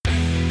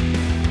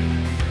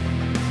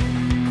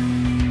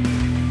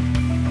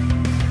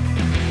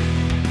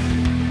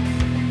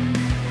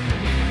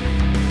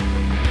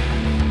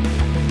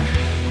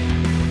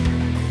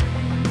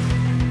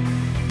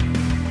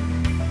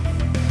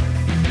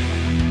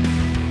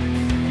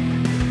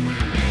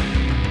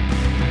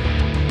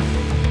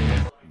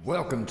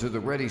Welcome to the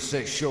Ready,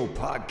 Set, Show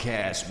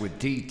podcast with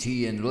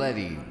DT and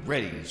Letty.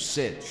 Ready,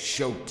 Set,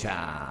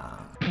 Showtime.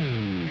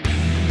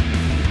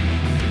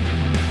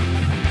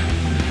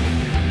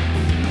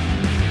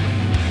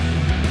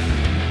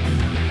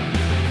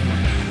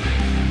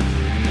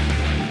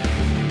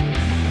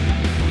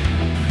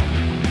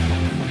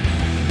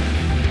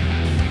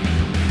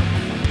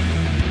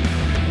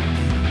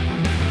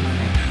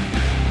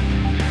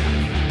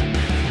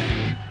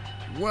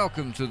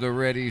 Welcome to the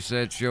Ready,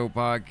 Set, Show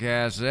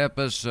podcast,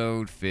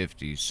 episode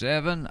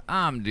 57.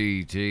 I'm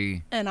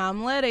DT. And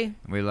I'm Letty.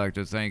 We'd like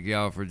to thank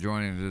y'all for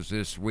joining us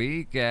this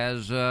week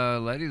as,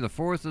 Letty, the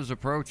 4th is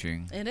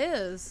approaching. It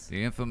is.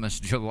 The infamous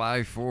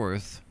July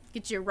 4th.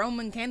 Get your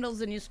Roman candles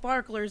and your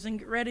sparklers and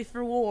get ready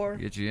for war.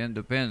 Get your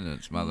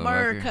independence,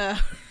 motherfucker.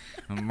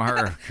 America.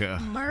 America.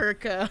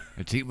 America.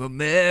 Team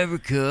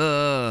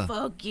America.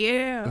 Fuck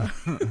yeah.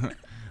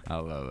 I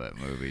love that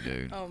movie,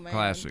 dude. Oh, man.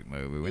 Classic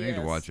movie. We need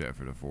to Yes. watch that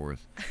for the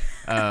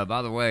 4th.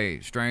 By the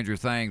way, Stranger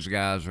Things,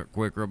 guys, a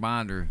quick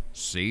reminder.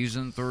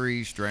 Season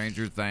 3,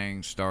 Stranger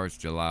Things, starts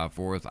July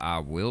 4th. I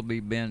will be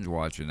binge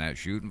watching that,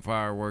 shooting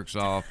fireworks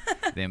off,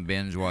 then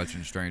binge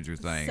watching Stranger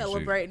Things.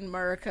 Celebrating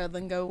America,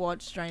 then go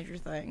watch Stranger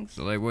Things.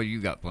 So, what do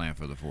you got planned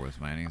for the 4th,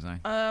 man?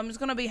 Anything? I'm just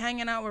going to be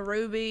hanging out with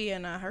Ruby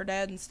and her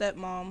dad and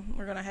stepmom.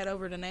 We're going to head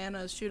over to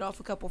Nana's, shoot off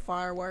a couple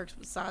fireworks.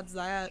 Besides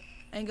that,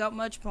 ain't got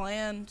much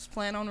planned. Just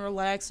plan on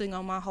relaxing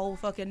on my whole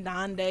fucking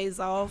 9 days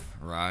off.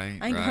 Right,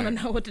 I ain't right. gonna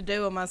know what to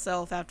do with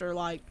myself after,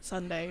 like,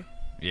 Sunday.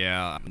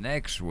 Yeah,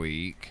 next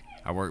week,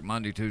 I work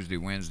Monday, Tuesday,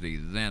 Wednesday,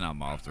 then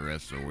I'm off the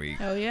rest of the week.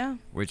 Oh, yeah?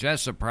 Which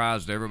that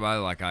surprised everybody.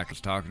 Like, I was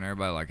talking to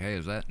everybody, like, hey,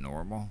 is that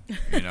normal?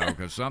 You know,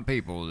 because some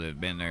people that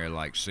have been there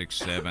like 6,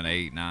 7,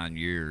 8, 9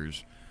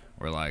 years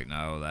were like,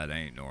 no, that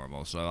ain't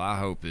normal. So I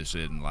hope this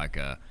isn't like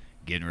a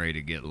getting ready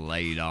to get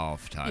laid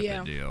off type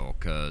of deal,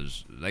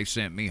 because they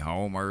sent me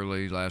home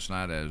early last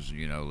night as,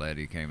 you know,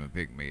 Letty came and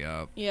picked me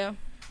up Yeah,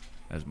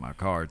 as my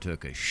car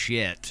took a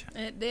shit.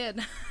 it did.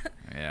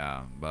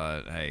 Yeah,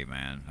 but hey,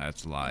 man,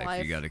 that's life.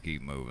 Life. You got to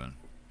keep moving.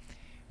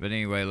 But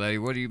anyway, Letty,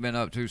 what have you been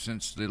up to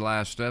since the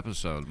last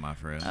episode, my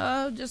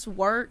friend? Just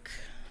work,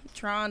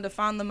 trying to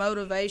find the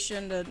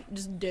motivation to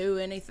just do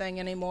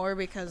anything anymore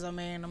because, I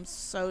mean, I'm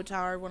so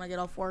tired when I get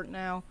off work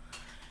now.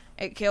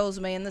 It kills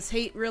me, and this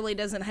heat really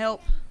doesn't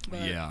help.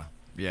 But Yeah,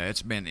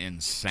 it's been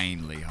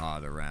insanely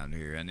hot around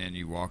here, and then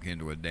you walk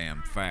into a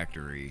damn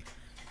factory.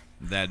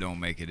 That don't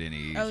make it any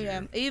easier. Oh,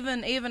 yeah.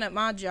 Even at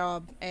my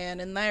job,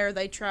 and in there,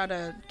 they try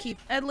to keep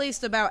at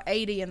least about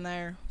 80 in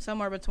there,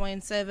 somewhere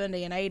between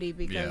 70 and 80,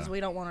 because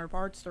we don't want our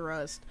parts to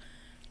rust.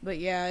 But,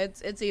 yeah,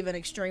 it's even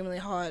extremely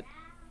hot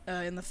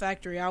in the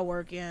factory I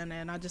work in,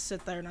 and I just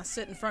sit there, and I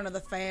sit in front of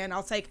the fan.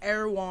 I'll take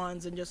air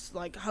wands and just,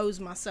 like,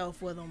 hose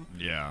myself with them.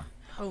 Yeah.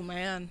 Oh,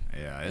 man.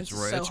 Yeah, It's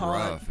it's so hot.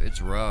 rough.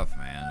 It's rough,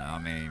 man. I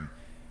mean,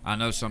 I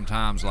know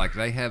sometimes, like,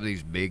 they have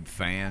these big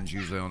fans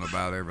usually on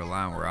about every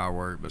line where I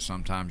work, but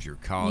sometimes you're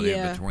caught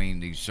in between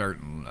these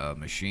certain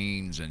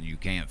machines and you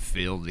can't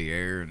feel the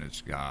air, and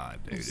it's, God,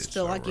 dude, it's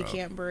Still so like you rough.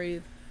 can't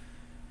breathe.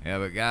 Yeah,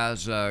 but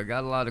guys,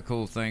 got a lot of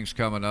cool things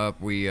coming up.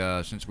 We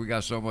since we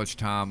got so much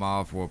time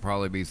off, we'll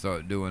probably be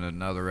doing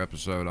another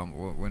episode on,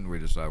 when did we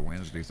decide?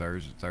 Wednesday,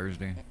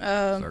 Thursday?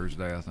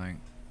 Thursday, I think.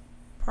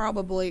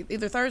 Probably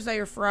either Thursday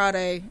or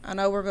Friday. I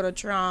know we're going to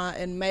try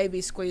and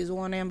maybe squeeze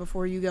one in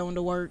before you go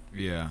into work.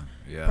 Yeah.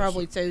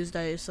 Probably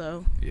Tuesday,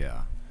 so.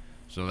 Yeah.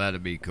 So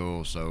that'd be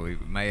cool. So we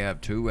may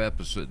have 2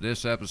 episodes.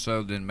 This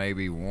episode, then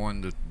maybe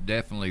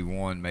definitely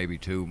one, maybe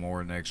 2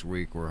 more next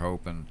week. We're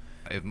hoping.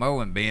 If Mo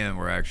and Ben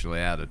were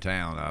actually out of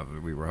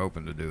town, we were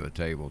hoping to do a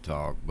table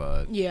talk,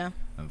 but Yeah.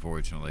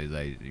 unfortunately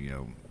they,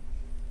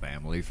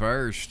 family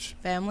first.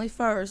 Family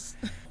first.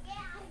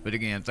 But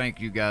again,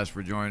 thank you guys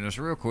for joining us.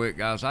 Real quick,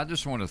 guys, I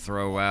just want to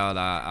throw out,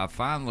 I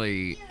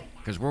finally,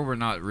 because we're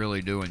not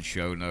really doing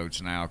show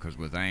notes now, because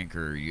with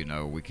Anchor,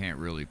 we can't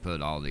really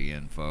put all the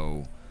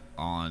info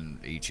on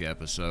each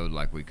episode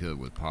like we could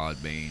with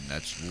Podbean.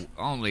 That's the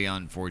only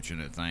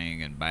unfortunate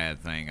thing and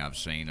bad thing I've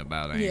seen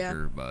about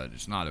Anchor, but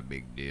it's not a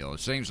big deal. It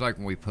seems like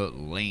when we put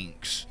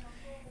links,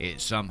 it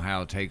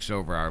somehow takes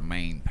over our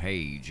main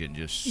page and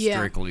just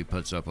strictly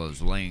puts up those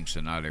links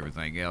and not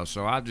everything else.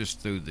 So I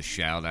just threw the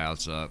shout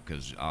outs up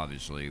because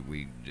obviously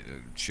we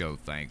show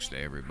thanks to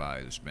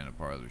everybody that's been a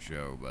part of the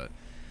show. But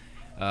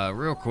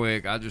real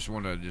quick, I just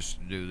want to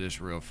just do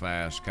this real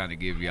fast, kind of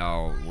give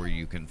y'all where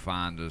you can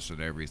find us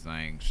and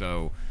everything.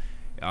 So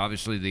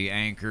obviously the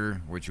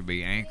Anchor, which will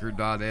be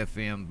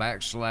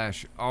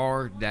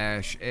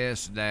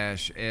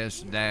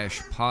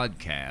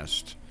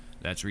anchor.fm/r-s-s-podcast.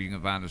 That's where you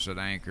can find us at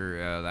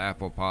Anchor. The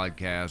Apple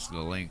Podcast, the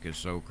link is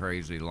so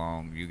crazy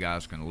long. You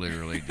guys can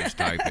literally just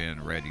type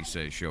in Ready,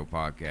 Set, Show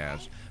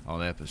Podcast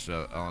on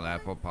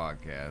Apple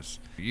Podcasts.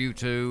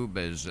 YouTube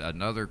is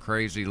another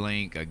crazy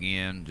link.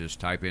 Again, just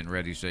type in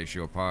Ready, Set,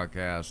 Show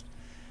Podcast.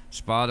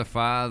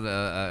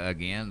 Spotify,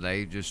 again,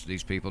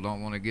 these people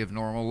don't want to give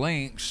normal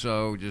links,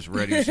 so just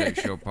Ready, Set,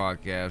 Show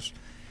Podcast.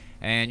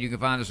 And you can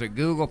find us at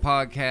Google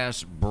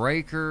Podcasts,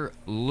 Breaker,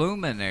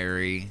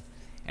 Luminary,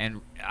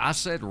 And I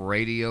said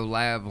Radio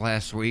Lab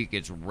last week.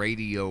 It's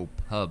Radio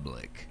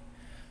Public.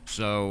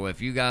 So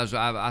if you guys,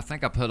 I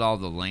think I put all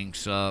the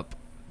links up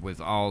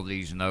with all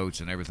these notes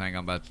and everything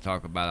I'm about to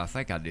talk about. I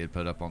think I did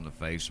put up on the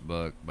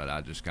Facebook, but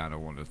I just kind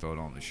of wanted to throw it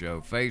on the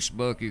show.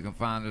 Facebook, you can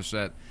find us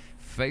at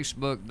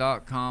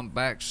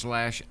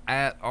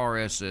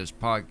facebook.com/@RSS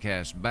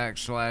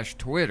podcast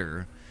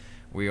 /Twitter.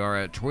 We are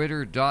at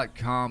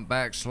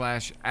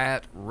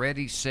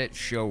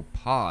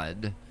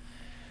twitter.com/@ReadySetShowPod.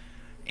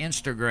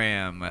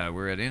 Instagram,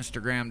 we're at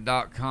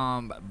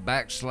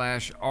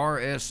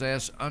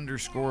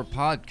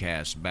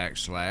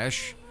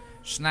instagram.com/RSS_podcast /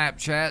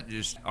 Snapchat,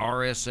 just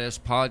RSS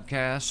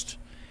podcast.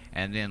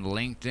 And then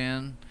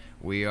LinkedIn,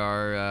 we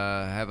are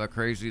have a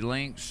crazy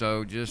link,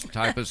 so just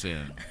type us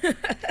in.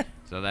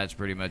 So that's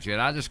pretty much it.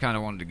 I just kind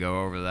of wanted to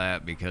go over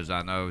that because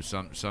I know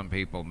some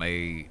people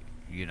may,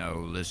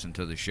 listen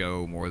to the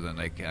show more than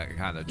they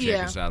kind of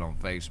check us out on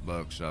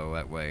Facebook, so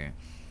that way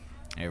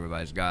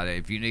everybody's got it.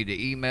 If you need to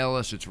email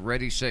us, it's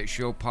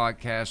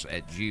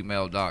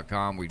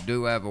readysetshowpodcast@gmail.com. We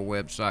do have a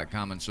website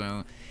coming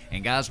soon.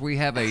 And, guys, we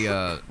have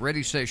a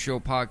Ready, Set, Show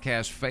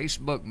Podcast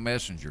Facebook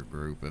Messenger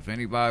group. If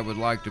anybody would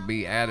like to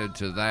be added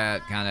to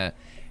that, kind of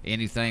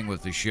anything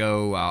with the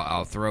show,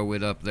 I'll throw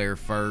it up there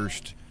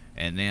first,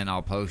 and then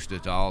I'll post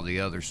it to all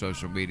the other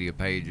social media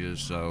pages.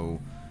 So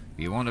if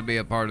you want to be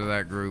a part of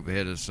that group,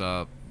 hit us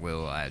up.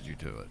 We'll add you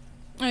to it.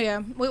 Oh,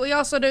 yeah. We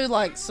also do,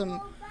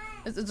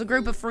 it's a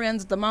group of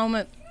friends at the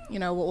moment.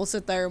 We'll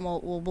sit there and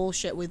we'll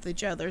bullshit with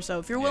each other. So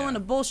if you're willing to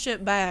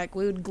bullshit back,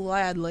 we would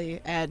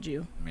gladly add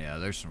you. Yeah,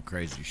 there's some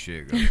crazy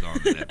shit goes on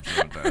in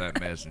that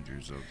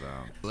messenger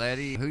sometimes.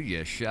 Letty, who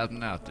you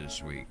shouting out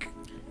this week?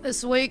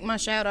 This week, my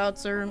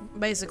shout-outs are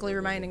basically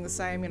remaining the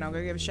same.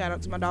 Gonna give a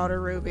shout-out to my daughter,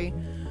 Ruby.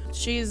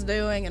 She's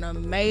doing an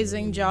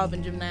amazing job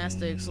in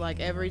gymnastics.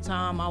 Every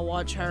time I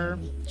watch her,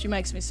 she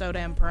makes me so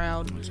damn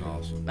proud. That's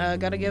awesome.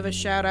 Gotta give a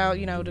shout-out,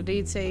 to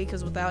DT,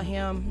 because without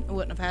him, I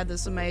wouldn't have had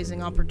this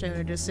amazing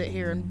opportunity to sit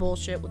here and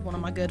bullshit with one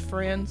of my good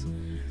friends.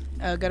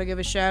 Gotta give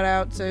a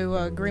shout-out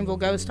to Greenville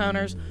Ghost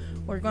Hunters.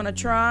 We're gonna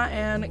try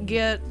and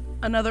get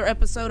another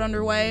episode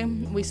underway.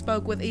 We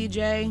spoke with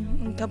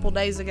EJ a couple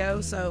days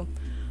ago, so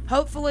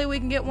hopefully we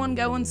can get one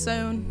going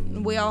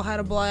soon. We all had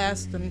a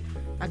blast, and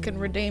I can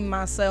redeem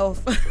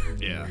myself.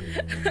 Yeah.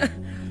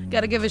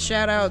 Got to give a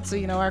shout out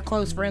to, our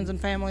close friends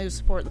and family who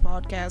support the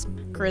podcast.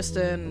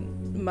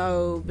 Kristen,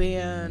 Mo,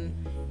 Ben,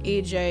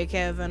 EJ,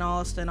 Kevin,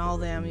 Austin, all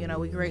them.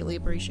 We greatly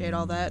appreciate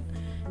all that.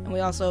 And we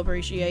also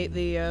appreciate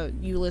the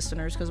you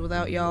listeners, because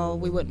without y'all,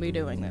 we wouldn't be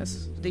doing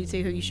this.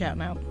 DT, who you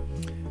shouting out?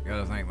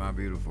 Gotta thank my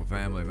beautiful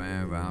family,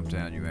 man. But I'm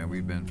telling you, man,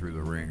 we've been through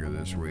the ringer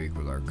this week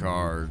with our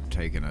car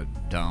taking a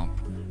dump.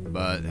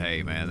 But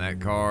hey, man, that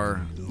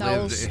car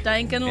lived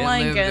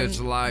its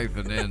life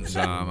and then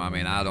some. I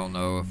mean, I don't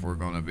know if we're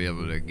gonna be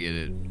able to get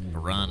it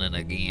running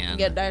again.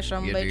 Get that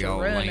some bitch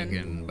running.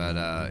 Lincoln,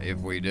 but if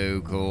we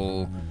do,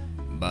 cool.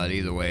 But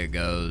either way it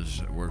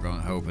goes, we're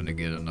hoping to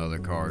get another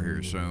car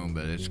here soon.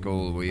 But it's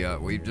cool.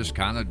 We've just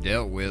kind of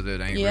dealt with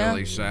it. Ain't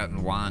really sat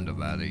and whined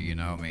about it.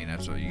 I mean,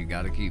 that's what you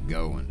got to keep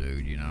going,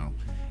 dude.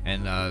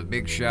 And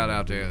big shout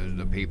out to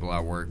the people I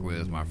work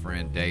with, my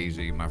friend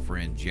Daisy, my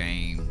friend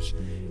James,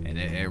 and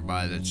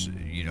everybody that's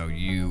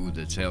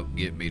that's helped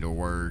get me to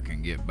work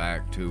and get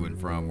back to and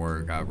from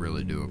work. I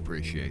really do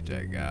appreciate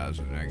that, guys.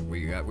 And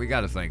we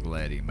got to thank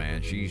Letty,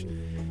 man. She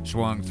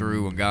swung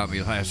through and got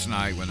me last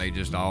night when they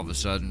just all of a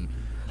sudden.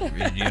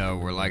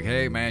 We're like,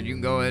 hey, man, you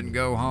can go ahead and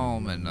go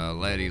home. And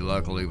Letty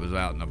luckily was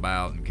out and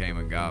about and came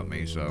and got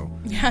me. So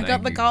yeah, I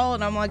got the call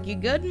and I'm like, you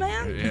good,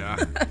 man? Yeah.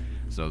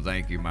 So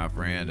thank you, my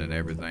friend, and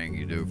everything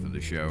you do for the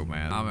show,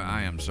 man.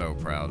 I am so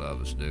proud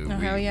of us, dude.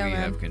 Hell yeah, we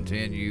man. have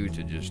continued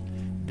to just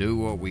do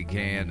what we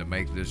can to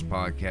make this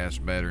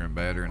podcast better and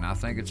better, and I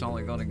think it's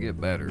only going to get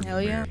better.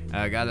 Hell yeah.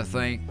 I got to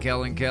thank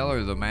Kellen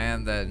Keller, the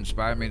man that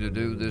inspired me to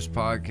do this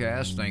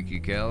podcast. Thank you,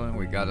 Kellen.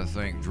 We got to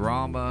thank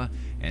Drama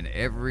and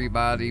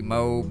everybody,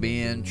 Mo,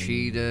 Ben,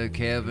 Cheetah,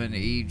 Kevin,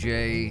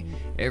 EJ,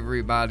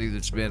 everybody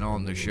that's been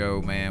on the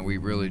show, man. We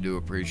really do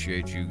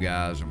appreciate you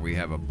guys, and we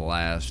have a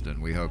blast, and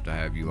we hope to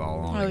have you all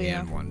on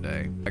again one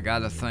day. I got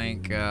to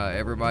thank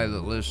everybody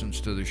that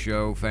listens to the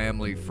show,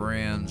 family,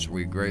 friends.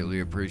 We greatly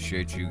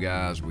appreciate you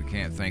guys. We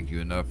can't thank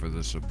you enough for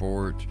the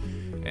support.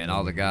 And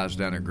all the guys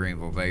down at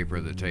Greenville Vapor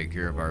that take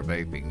care of our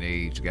vaping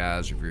needs.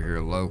 Guys, if you're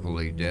here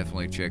locally,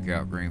 definitely check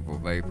out Greenville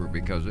Vapor,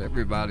 because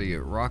everybody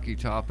at Rocky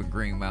Top and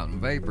Green Mountain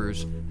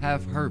Vapors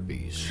have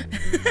herpes.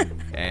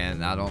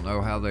 And I don't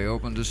know how they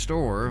opened a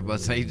store,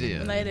 but they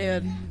did. They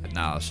did.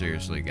 No,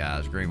 seriously,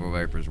 guys, Greenville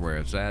Vapor's where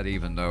it's at,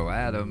 even though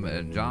Adam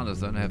and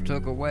Jonathan have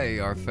took away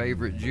our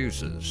favorite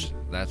juices.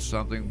 That's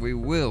something we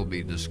will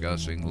be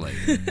discussing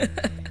later.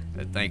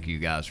 Thank you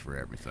guys for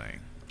everything.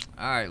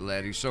 All right,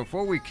 Letty. So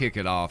before we kick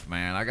it off,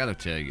 man, I got to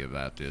tell you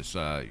about this.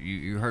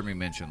 You heard me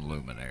mention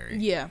Luminary.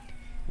 Yeah.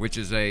 Which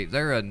is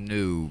they're a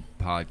new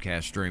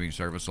podcast streaming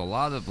service. A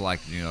lot of like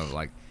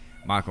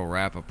Michael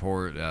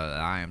Rappaport,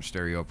 I Am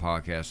Stereo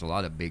podcast. A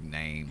lot of big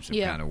names have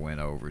kind of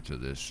went over to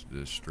this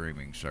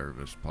streaming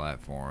service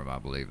platform, I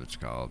believe it's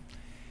called.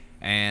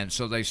 And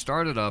so they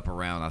started up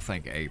around, I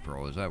think,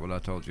 April. Is that what I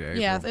told you,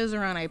 April? Yeah, it was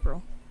around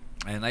April.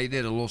 And they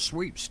did a little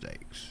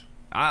sweepstakes.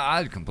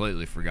 I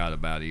completely forgot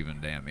about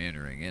even damn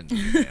entering in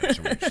the damn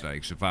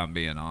sweepstakes, if I'm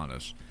being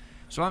honest.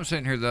 So I'm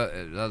sitting here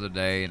the other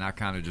day, and I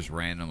kind of just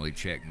randomly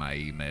checked my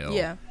email.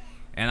 Yeah.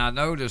 And I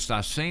noticed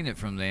I seen it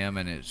from them,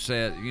 and it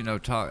said,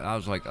 I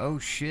was like, oh,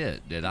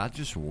 shit, did I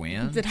just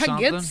win Did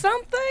something? I get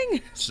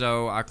something?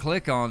 So I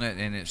click on it,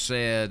 and it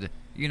said,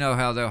 you know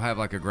how they'll have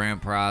like a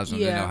grand prize, and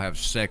then they'll have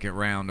second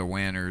round of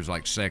winners,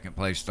 like second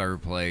place,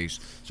 third place.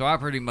 So I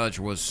pretty much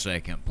was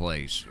second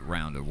place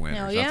round of winners.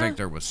 Hell yeah. I think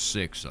there was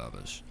 6 of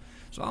us.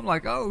 So I'm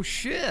like, oh,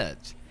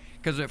 shit.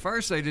 Because at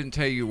first they didn't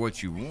tell you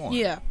what you won.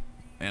 Yeah.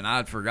 And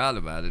I'd forgot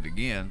about it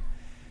again.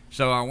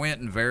 So I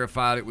went and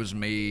verified it was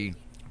me,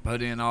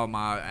 put in all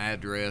my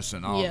address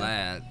and all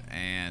that,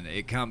 and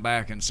it come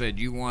back and said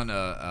you won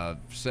a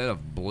set of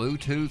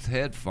Bluetooth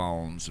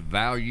headphones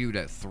valued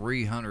at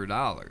 $300.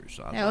 I was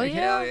like,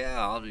 hell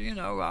yeah,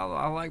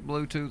 I like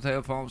Bluetooth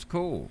headphones,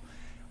 cool.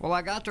 Well,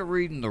 I got to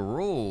reading the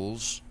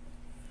rules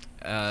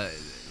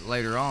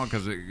later on,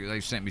 because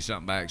they sent me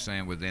something back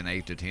saying within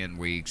 8 to 10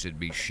 weeks it'd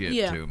be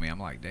shipped to me. I'm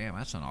like, damn,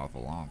 that's an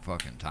awful long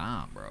fucking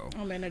time, bro.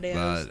 I mean, it is.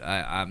 But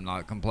I'm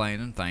not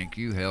complaining. Thank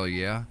you. Hell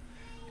yeah.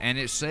 And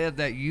it said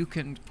that you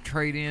can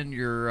trade in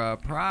your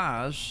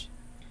prize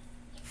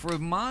for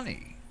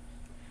money.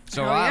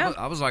 So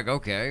I was like,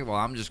 okay, well,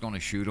 I'm just going to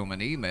shoot them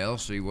an email,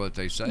 see what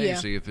they say,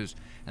 see if it's...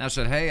 And I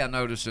said, hey, I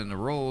noticed in the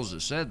rules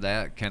it said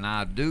that. Can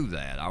I do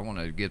that? I want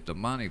to get the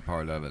money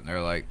part of it. And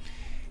they're like,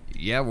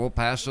 yeah, we'll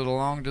pass it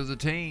along to the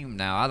team.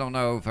 Now, I don't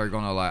know if they're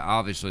going to,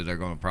 obviously they're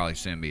going to probably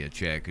send me a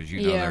check, because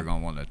they're going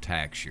to want to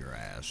tax your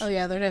ass. Oh,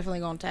 yeah, they're definitely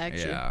going to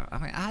tax you. Yeah, I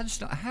mean, I just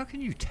don't, how can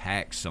you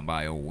tax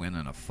somebody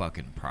winning a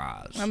fucking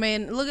prize? I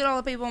mean, look at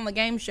all the people on the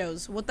game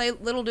shows. What they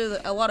little do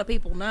that a lot of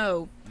people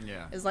know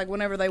is, like,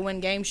 whenever they win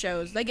game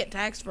shows, they get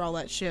taxed for all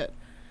that shit.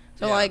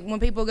 So, like, when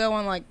people go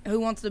on, like,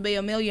 Who Wants to Be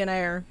a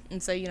Millionaire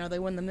and say, they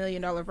win the $1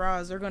 million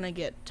prize, they're going to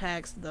get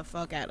taxed the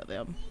fuck out of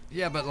them.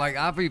 Yeah, but, like,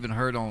 I've even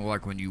heard on,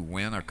 like, when you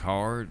win a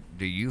car,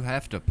 do you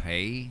have to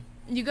pay?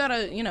 You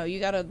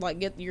gotta, like,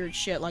 get your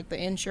shit, like,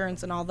 the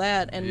insurance and all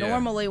that. And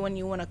normally when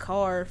you win a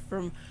car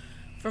from,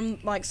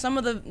 like, some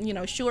of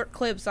the, short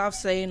clips I've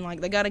seen, like,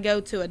 they gotta go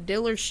to a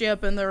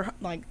dealership, and they're,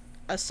 like,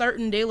 a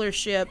certain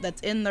dealership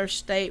that's in their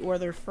state where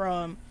they're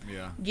from.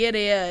 Yeah. Get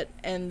it,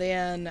 and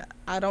then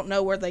I don't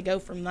know where they go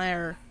from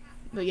there.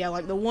 But yeah,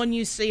 like the one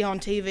you see on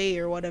TV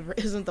or whatever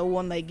isn't the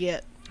one they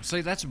get.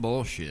 See, that's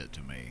bullshit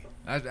to me.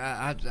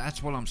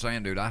 That's what I'm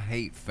saying, dude. I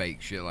hate fake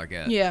shit like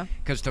that. Yeah.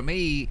 Because to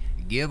me,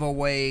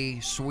 giveaway,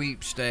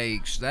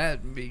 sweepstakes,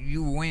 that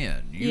you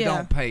win. You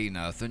don't pay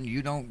nothing.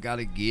 You don't got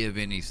to give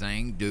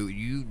anything.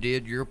 You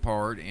did your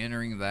part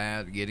entering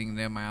that, getting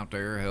them out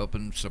there,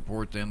 helping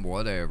support them,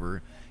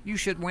 whatever. You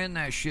should win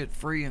that shit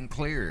free and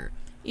clear.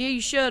 Yeah,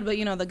 you should, but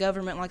the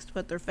government likes to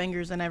put their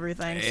fingers in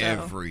everything.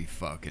 Every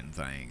fucking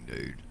thing,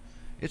 dude.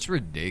 It's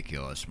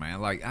ridiculous,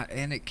 man. Like,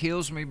 and it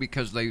kills me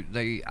because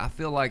I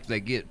feel like they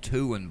get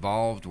too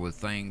involved with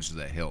things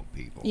that help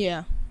people.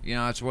 Yeah.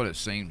 That's what it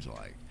seems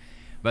like.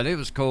 But it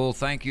was cool.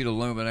 Thank you to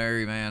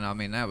Luminary, man. I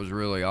mean, that was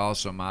really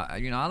awesome. I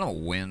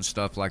don't win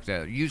stuff like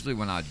that. Usually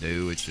when I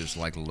do, it's just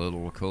like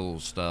little cool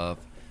stuff.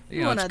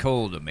 It's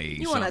cool to me.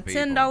 You want a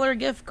 $10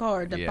 gift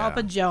card to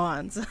Papa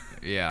John's.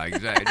 Yeah,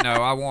 exactly. No,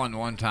 I won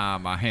one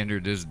time. I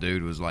entered, this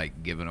dude was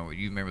like giving away.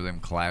 You remember them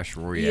Clash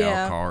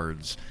Royale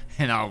cards?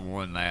 And I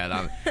won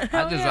that.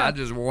 I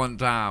just one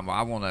time.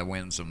 I want to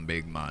win some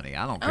big money.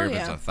 I don't care if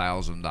it's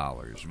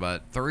 $1,000,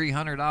 but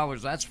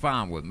 $300. That's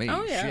fine with me.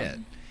 Oh, yeah. Shit.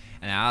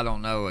 And I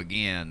don't know.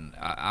 Again,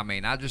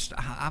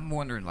 I'm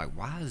wondering, like,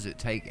 why does it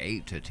take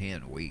 8 to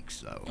 10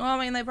 weeks though? Well, I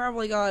mean, they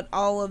probably got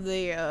all of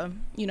the,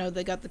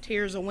 they got the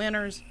tiers of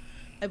winners.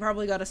 They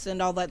probably got to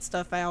send all that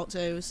stuff out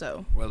too.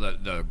 So. Well,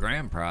 the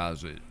grand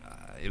prize, it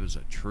was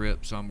a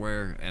trip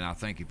somewhere, and I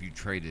think if you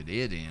traded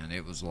it in,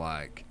 it was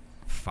like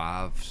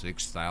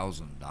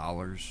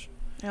 $5,000-$6,000.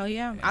 Hell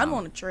yeah, I'd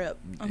want a trip.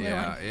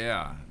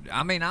 Yeah.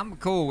 I mean, I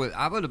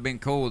would have been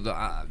cool with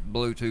the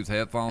Bluetooth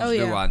headphones. Oh,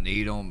 yeah. Do I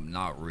need them?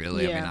 Not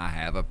really. Yeah. I mean, I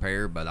have a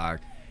pair, but I've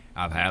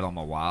had them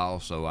a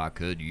while, so I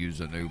could use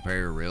a new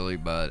pair, really.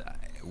 But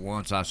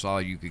once I saw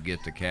you could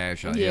get the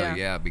cash, hell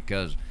yeah,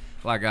 because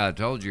like I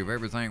told you, if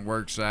everything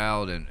works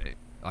out and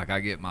like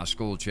I get my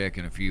school check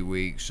in a few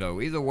weeks, so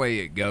either way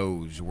it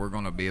goes, we're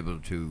going to be able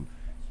to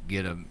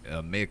get a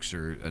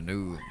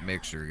new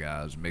mixer,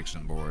 guys,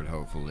 mixing board,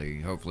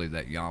 hopefully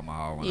that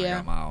Yamaha when I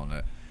got my on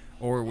it.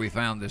 Or we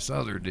found this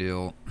other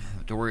deal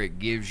to where it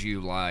gives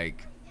you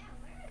like,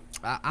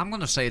 I'm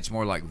going to say it's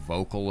more like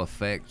vocal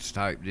effects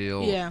type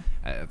deal. Yeah.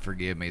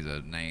 Forgive me,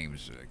 the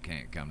names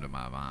can't come to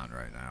my mind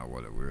right now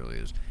what it really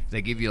is.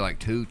 They give you like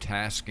 2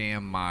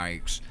 Tascam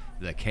mics,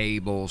 the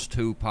cables,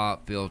 2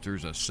 pop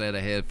filters, a set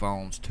of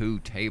headphones, 2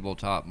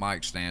 tabletop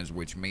mic stands,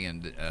 which me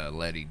and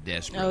Letty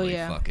desperately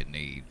fucking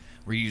need.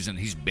 We're using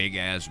these big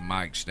ass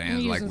mic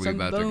stands like we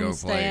about to go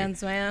play.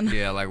 Stands, man.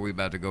 Yeah, like we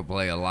about to go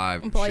play a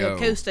live play show.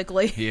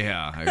 Acoustically.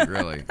 Yeah,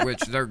 really.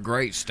 Which they're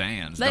great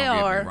stands. They don't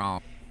are. Get me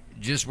wrong.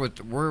 just with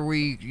where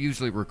we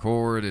usually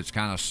record, it's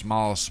kind of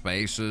small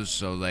spaces,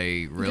 so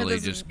they really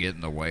just get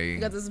in the way. You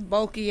got this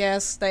bulky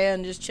ass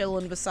stand just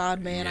chilling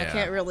beside me, and I Yeah.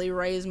 can't really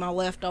raise my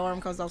left arm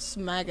because I'll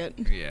smack it.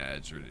 Yeah,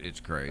 it's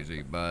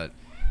crazy, but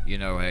you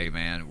know, hey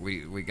man,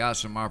 we got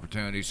some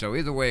opportunities. So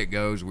either way it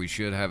goes, we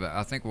should have.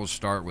 I think we'll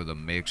start with a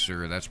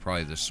mixer. That's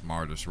probably the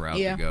smartest route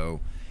Yeah. to go,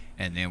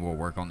 and then we'll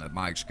work on the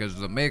mics because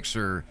the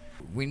mixer,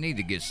 we need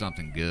to get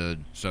something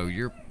good. So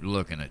you're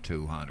looking at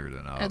 200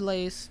 and up. At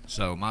least.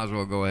 So might as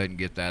well go ahead and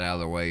get that out of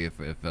the way if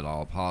at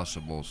all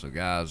possible. So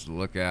guys,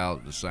 look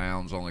out. The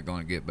sound's only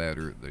going to get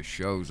better. The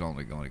show's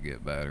only going to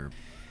get better.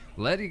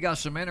 Letty got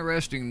some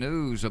interesting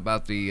news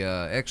about the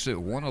Exit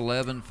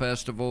 111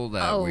 festival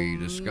that we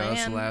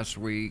discussed last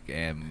week,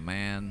 and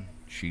man,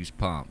 she's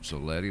pumped. So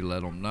Letty,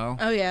 let them know.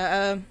 Oh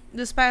yeah,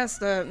 this past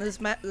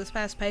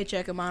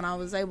paycheck of mine, I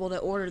was able to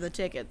order the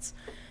tickets,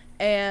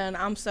 and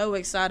I'm so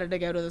excited to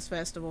go to this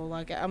festival.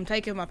 Like, I'm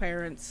taking my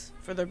parents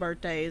for their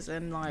birthdays,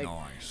 and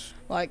Nice.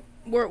 like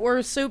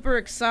we're super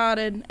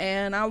excited.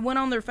 And I went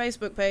on their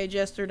Facebook page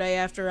yesterday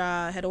after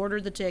I had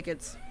ordered the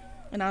tickets,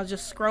 and I was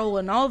just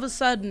scrolling. All of a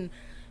sudden,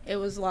 it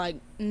was like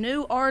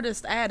new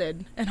artist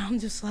added, and I'm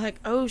just like,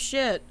 oh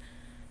shit,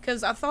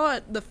 because I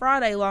thought the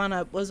Friday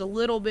lineup was a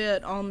little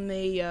bit on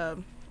the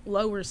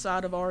lower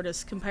side of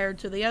artists compared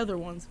to the other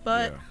ones,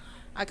 but Yeah.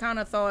 I kind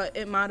of thought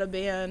it might have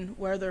been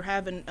where they're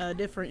having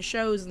different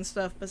shows and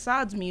stuff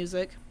besides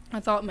music. I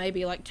thought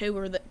maybe like two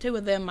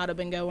of them might have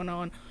been going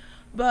on,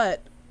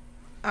 but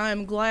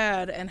I'm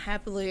glad and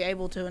happily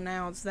able to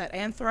announce that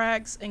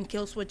Anthrax and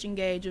Killswitch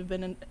Engage have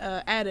been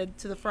added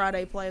to the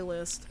Friday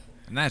playlist.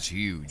 And that's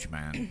huge,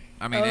 man.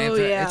 I mean, Oh,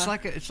 yeah.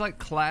 it's like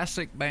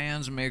classic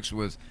bands mixed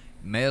with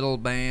metal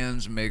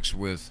bands mixed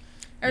with.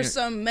 There's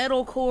some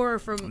metalcore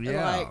from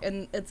Yeah.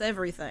 and it's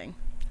everything.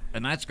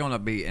 And that's going to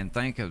be, and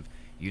think of,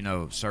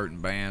 certain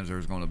bands,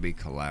 there's going to be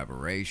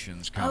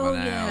collaborations coming Oh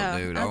yeah, out,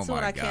 dude. that's Oh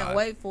what my I God. can't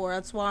wait for.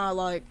 That's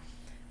why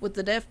with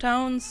the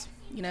Deftones,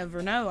 you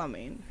never know. I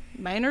mean,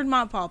 Maynard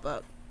might pop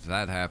up. If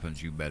that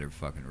happens, you better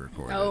fucking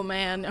record Oh it.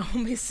 man,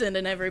 I'll be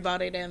sending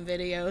everybody damn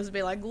videos.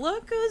 Be like,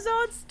 look who's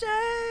on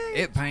stage.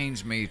 It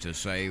pains me to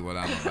say what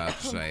I'm about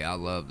to say. I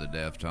love the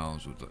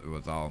Deftones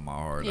with all my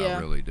heart. Yeah. I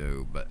really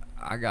do. But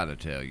I got to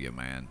tell you,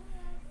 man,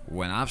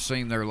 when I've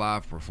seen their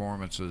live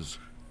performances,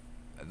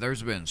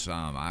 there's been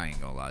some, I ain't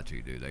gonna lie to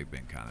you, dude, they've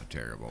been kind of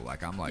terrible.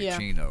 Like, I'm like, Yeah.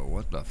 Chino,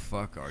 what the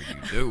fuck are you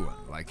doing?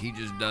 Like, he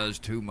just does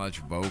too much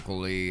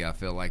vocally. I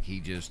feel like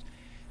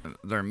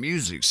their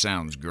music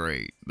sounds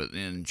great, but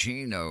then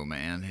Chino,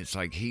 man, it's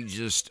like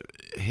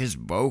his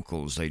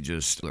vocals,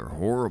 they're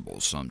horrible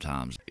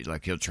sometimes.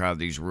 Like, he'll try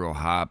these real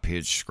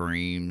high-pitched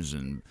screams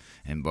and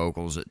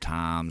vocals at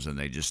times, and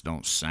they just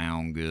don't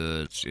sound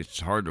good.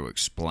 It's hard to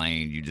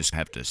explain. You just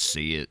have to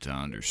see it to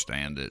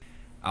understand it.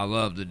 I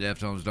love the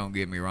Deftones, don't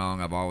get me wrong.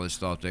 I've always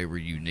thought they were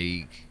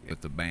unique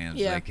with the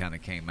bands Yeah. they kind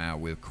of came out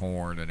with,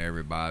 Korn and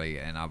everybody,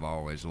 and I've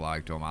always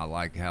liked them. I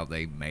like how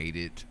they made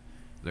it.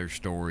 Their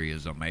story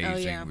is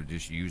amazing. yeah. We're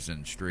just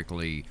using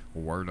strictly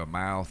word of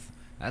mouth.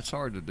 That's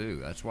hard to do.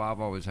 That's why I've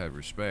always had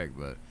respect.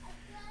 But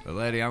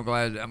Letty, I'm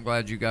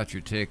glad you got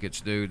your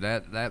tickets, dude.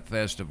 That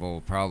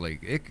festival probably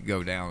it could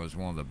go down as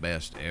one of the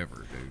best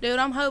ever, dude. Dude,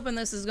 I'm hoping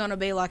this is gonna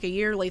be like a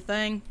yearly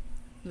thing,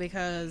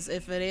 because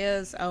if it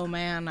is, oh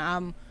man,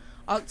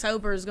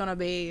 October is gonna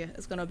be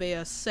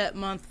a set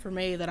month for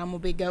me that I'm gonna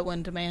be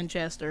going to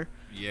Manchester.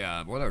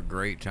 Yeah, what a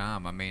great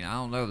time. I mean, I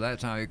don't know, that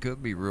time it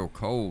could be real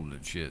cold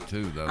and shit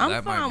too, though. I'm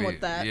that might fine be,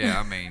 with that. Yeah,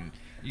 I mean,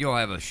 you'll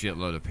have a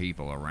shitload of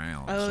people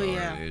around. Oh, so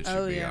yeah. it should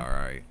Oh, be yeah. all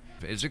right.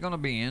 Is it going to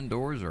be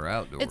indoors or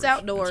outdoors? It's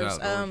outdoors. It's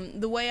outdoors.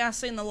 The way I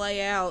seen the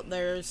layout,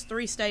 there's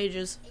 3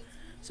 stages.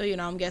 So,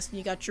 I'm guessing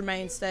you got your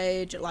main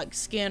stage, like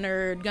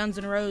Skinner, Guns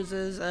N'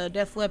 Roses,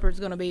 Def Leppard's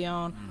going to be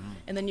on. Mm-hmm.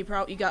 And then you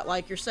got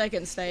like your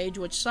second stage,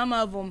 which some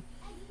of them,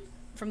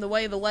 from the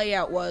way the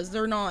layout was,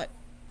 they're not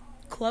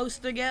close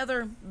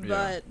together,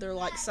 but they're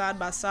like side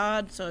by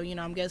side. So,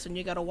 I'm guessing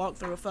you got to walk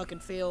through a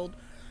fucking field.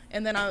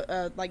 And then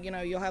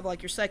you'll have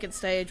like your second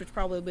stage, which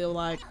probably will be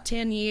like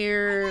 10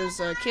 Years,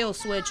 Kill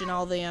Switch, and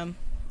all them.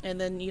 And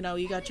then you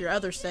got your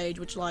other stage,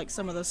 which like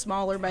some of the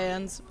smaller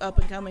bands, up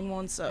and coming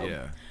ones. So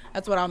Yeah.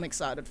 that's what I'm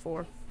excited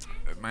for.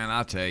 Man,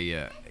 I tell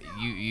you,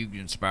 you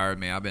inspired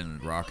me. I've been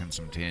rocking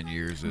some 10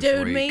 Years this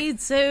Dude, week. me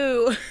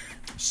too.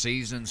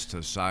 Seasons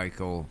to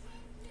Cycle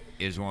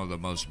is one of the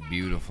most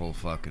beautiful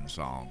fucking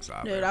songs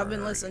I've ever Dude, I've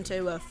been heard. listening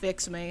to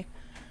Fix Me.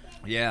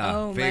 Yeah,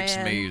 Oh, Fix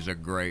man. Me is a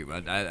great.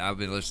 I've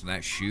been listening to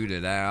that. Shoot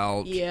It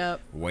Out. Yep.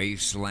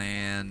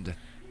 Wasteland.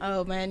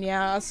 Oh man,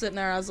 yeah, I was sitting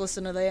there, I was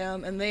listening to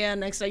them, and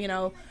then next thing you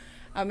know,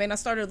 I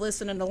started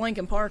listening to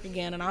Linkin Park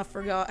again, and I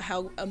forgot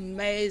how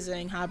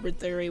amazing Hybrid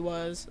Theory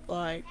was.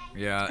 Like,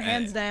 Yeah,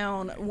 hands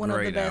down, one of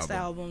the great best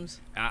album. albums.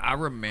 I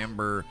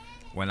remember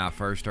when I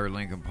first heard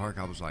Linkin Park,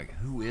 I was like,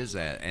 "Who is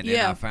that?" And then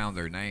Yeah. I found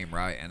their name,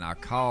 right? And I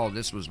called.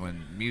 This was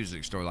when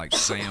music store like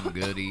Sam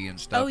Goody and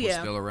stuff Oh, was yeah.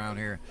 still around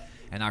here.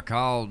 And I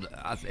called.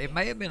 It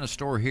may have been a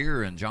store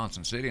here in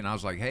Johnson City, and I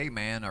was like, "Hey,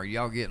 man, are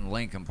y'all getting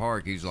Linkin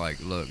Park?" He's like,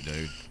 "Look,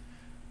 dude,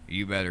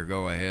 you better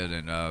go ahead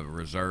and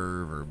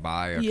reserve or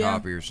buy a Yeah.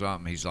 copy or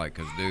something. He's like,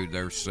 because, dude,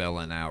 they're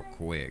selling out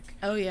quick.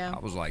 Oh yeah. I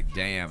was like,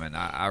 damn. And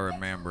I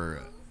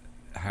remember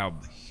how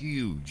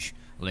huge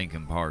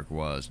Linkin Park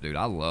was, dude.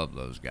 I love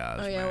those guys,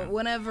 Oh yeah. man.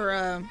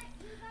 Whenever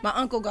my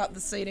uncle got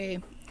the CD,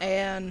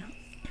 and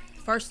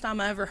first time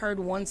I ever heard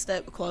One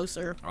Step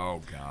Closer.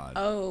 Oh, God.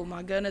 Oh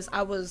my goodness,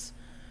 I was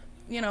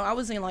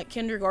in like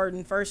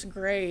kindergarten, first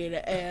grade,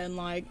 and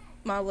like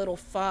my little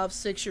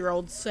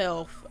 5-6-year-old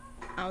self,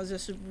 I was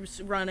just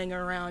running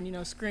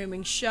around,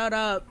 screaming, "Shut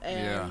up!"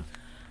 And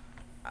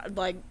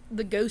like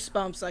the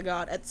goosebumps I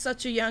got at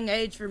such a young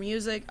age for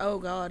music. Oh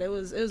God, it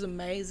was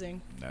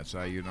amazing. That's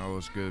how you know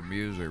it's good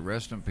music.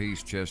 Rest in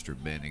peace, Chester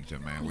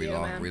Bennington, man.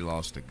 Man. We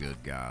lost a good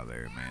guy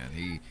there, man.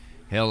 He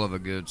hell of a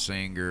good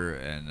singer,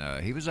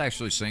 and he was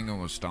actually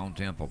singing with Stone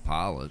Temple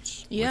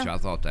Pilots, Yeah. which I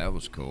thought that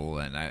was cool,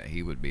 and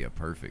he would be a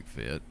perfect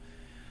fit.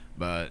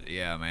 But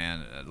yeah,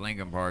 man,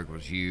 Lincoln Park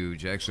was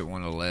huge. Exit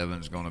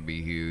 111 is going to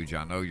be huge.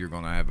 I know you're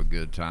going to have a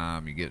good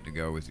time. You get to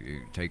go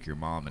take your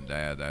mom and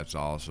dad. That's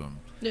awesome.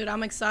 Dude,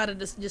 I'm excited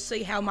to just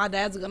see how my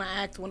dad's gonna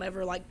act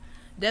whenever like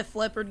Def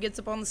Leppard gets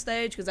up on the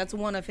stage, because that's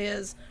one of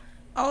his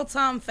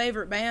all-time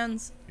favorite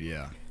bands.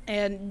 Yeah.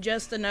 And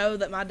just to know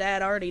that my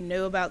dad already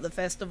knew about the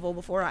festival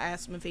before I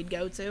asked him if he'd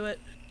go to it,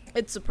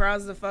 it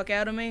surprised the fuck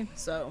out of me.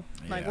 So,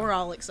 like, Yeah. we're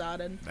all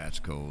excited. That's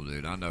cool,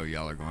 dude. I know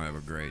y'all are going to have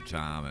a great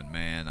time. And,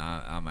 man,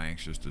 I'm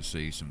anxious to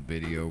see some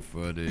video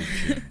footage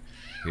and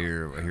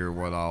hear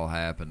what all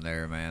happened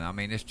there, man. I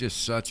mean, it's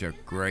just such a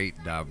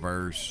great,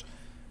 diverse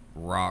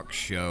rock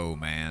show,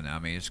 man. I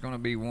mean, it's going to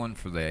be one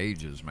for the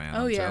ages, man.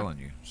 Oh, I'm yeah. telling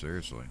you.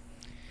 Seriously.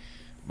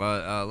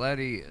 But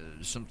Letty,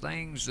 some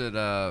things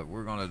that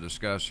we're going to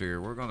discuss here.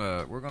 We're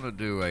gonna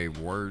do a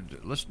word.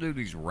 Let's do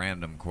these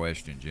random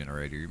question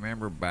generator. You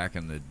remember back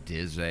in the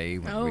Dizzy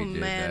when Oh we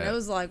did man, that? it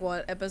was like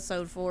what,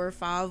 episode 4 or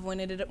 5 when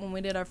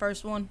we did our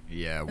first one.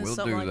 Yeah, It's we'll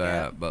something do like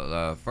that.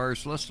 But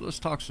first, let's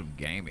talk some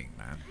gaming,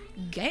 man.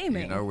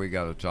 Gaming. You know we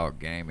got to talk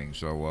gaming.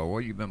 So,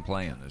 what you been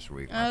playing this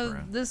week, my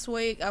friend? This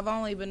week I've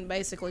only been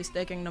basically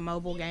sticking to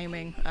mobile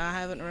gaming. I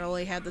haven't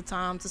really had the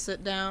time to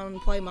sit down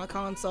and play my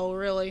console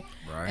really,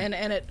 Right. and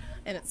it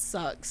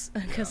sucks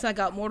because I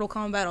got Mortal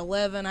Kombat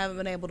 11. I haven't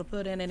been able to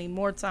put in any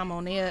more time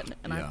on it,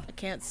 and Yeah. I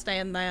can't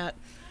stand that.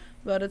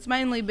 But it's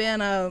mainly been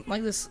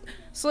like this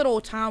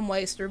little time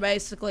waster.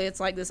 Basically,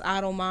 it's like this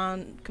idle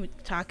mind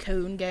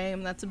tycoon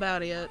game. That's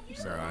about it.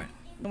 So. Right.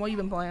 And what you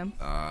been playing?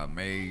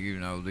 Me, you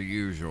know the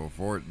usual: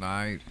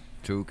 Fortnite,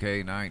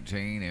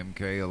 2K19,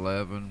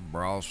 MK11,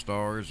 Brawl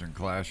Stars, and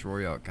Clash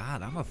Royale.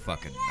 God, I'm a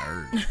fucking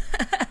nerd.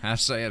 I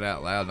say it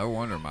out loud. No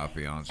wonder my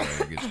fiance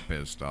gets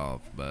pissed off.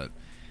 But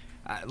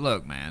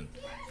look, man,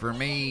 for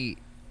me,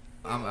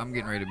 I'm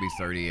getting ready to be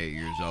 38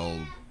 years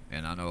old,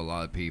 and I know a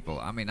lot of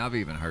people. I mean, I've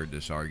even heard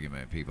this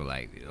argument. People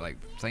like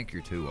think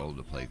you're too old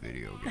to play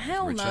video games.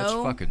 Hell which that's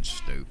no. fucking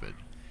stupid.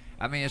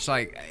 I mean, it's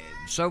like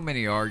so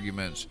many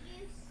arguments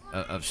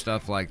of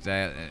stuff like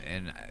that,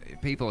 and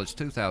people, it's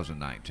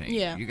 2019.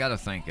 Yeah. You got to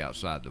think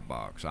outside the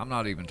box. I'm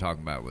not even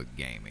talking about with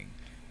gaming,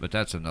 but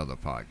that's another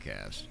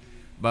podcast.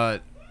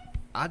 But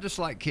I just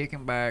like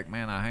kicking back,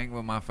 man. I hang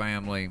with my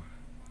family.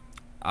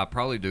 I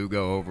probably do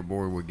go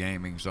overboard with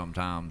gaming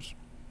sometimes.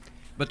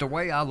 But the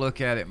way I look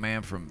at it,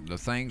 man, from the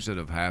things that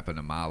have happened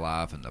in my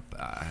life and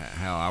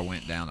how I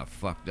went down a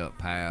fucked up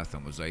path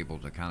and was able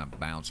to kind of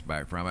bounce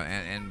back from it,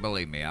 and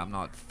believe me, I'm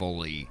not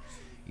fully,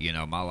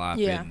 my life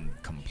Yeah.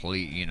 isn't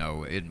complete,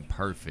 isn't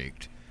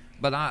perfect.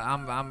 But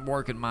I'm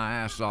working my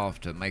ass off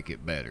to make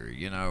it better,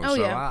 Oh,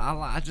 so yeah.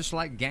 I just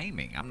like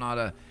gaming. I'm not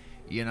a,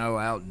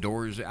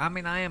 outdoorsy. I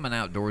mean, I am an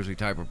outdoorsy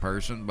type of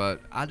person,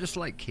 but I just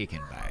like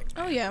kicking back.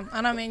 Oh yeah,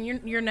 and I mean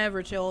you're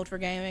never too old for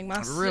gaming.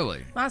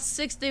 Really? My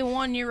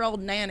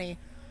 61-year-old nanny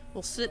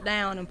will sit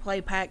down and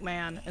play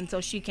Pac-Man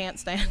until she can't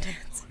stand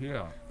it.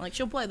 Yeah. Like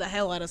she'll play the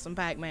hell out of some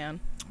Pac-Man.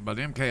 But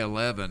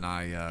MK11,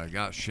 I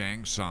got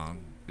Shang Tsung.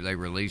 They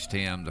released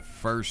him, the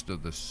first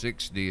of the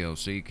 6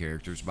 DLC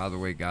characters. By the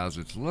way, guys,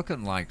 it's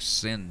looking like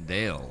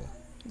Sindel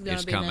Gonna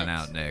is be coming next.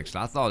 out next.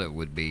 I thought it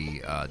would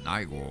be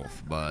Nightwolf,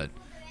 but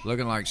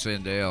looking like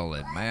Sindel.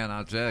 And man,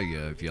 I tell you,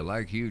 if you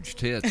like huge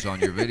tits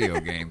on your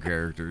video game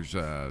characters,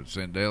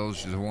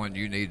 Sindel's the one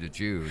you need to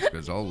choose,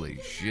 because holy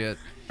shit,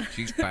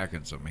 she's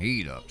packing some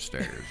heat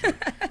upstairs.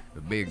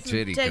 The big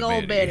titty Big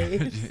old committee.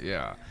 Betty.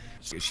 Yeah.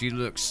 She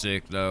looks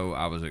sick, though.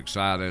 I was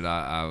excited.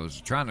 I was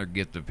trying to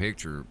get the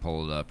picture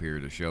pulled up here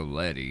to show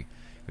Letty,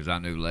 because I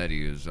knew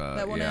Letty is,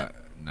 That one yeah, up?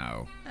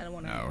 no. I don't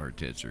want No, to. her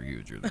tits are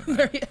huger than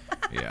that.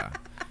 Yeah.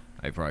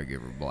 They probably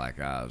give her black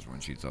eyes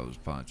when she throws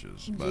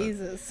punches. But,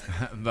 Jesus.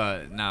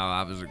 but no,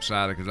 I was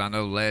excited because I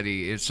know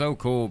Letty. It's so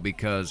cool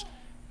because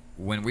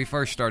when we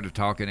first started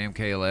talking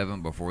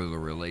MK11 before the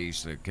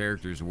release, the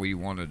characters we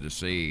wanted to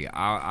see,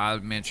 I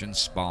mentioned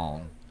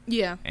Spawn.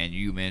 Yeah. And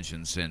you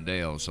mentioned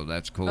Sindel, so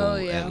that's cool. Oh,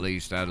 yeah. At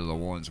least out of the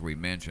ones we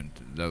mentioned,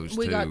 those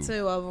We two. got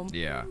 2 of them.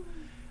 Yeah.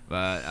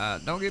 But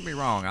don't get me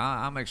wrong,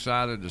 I'm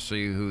excited to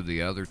see who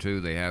the other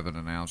 2 they haven't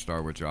announced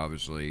are, which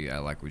obviously,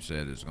 like we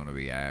said, is going to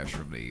be Ash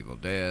from The Evil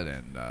Dead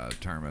and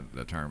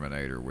the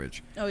Terminator,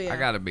 which Oh, yeah. I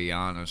got to be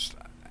honest,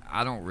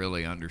 I don't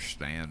really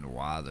understand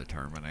why the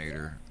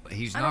Terminator.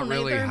 He's I not don't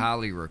really either.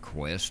 highly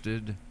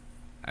requested,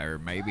 or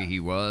maybe he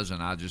was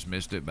and I just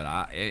missed it.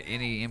 But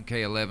any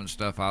MK11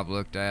 stuff I've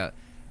looked at,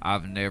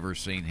 I've never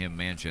seen him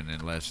mentioned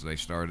unless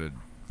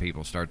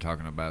people start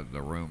talking about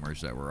the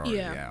rumors that were already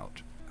Yeah.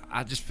 out.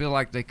 I just feel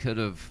like they could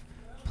have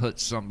put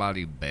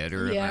somebody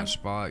better in Yeah. that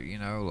spot. You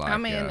know, like I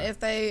mean, if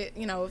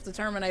the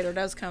Terminator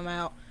does come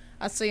out,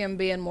 I see him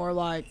being more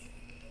like,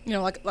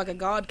 like a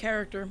god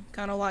character,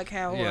 kind of like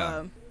how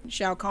Yeah.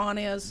 Shao Kahn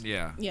is.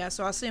 yeah. Yeah,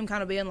 so I see him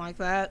kind of being like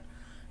that,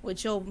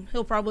 which he'll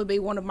probably be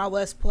one of my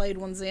less played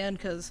ones in,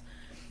 because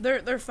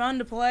they're fun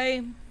to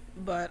play,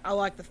 but I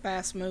like the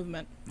fast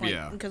movement.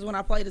 Yeah. Because when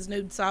I played as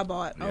Noob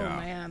Saibot, oh Yeah.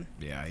 man,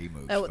 Yeah, he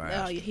moves that,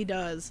 fast. he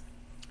does.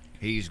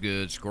 He's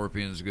good.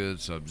 Scorpion's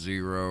good.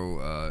 Sub-Zero.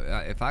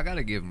 If I got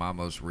to give my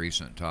most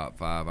recent top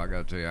 5, I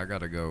got to tell you, I got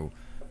to go.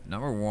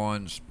 Number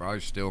 1's probably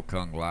still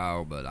Kung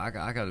Lao, but I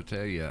got to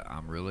tell you,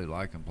 I'm really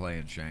liking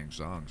playing Shang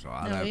Tsung, so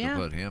I'd Oh, have yeah. to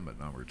put him at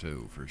number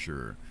 2 for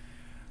sure.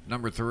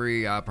 Number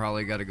 3, I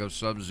probably got to go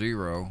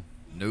Sub-Zero,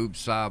 Noob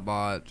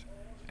Saibot,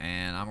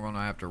 and I'm going to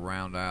have to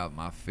round out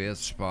my 5th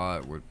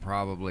spot would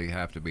probably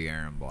have to be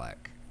Aaron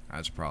Black.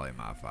 That's probably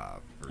my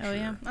 5 for Oh sure.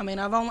 yeah, I mean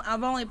I've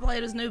only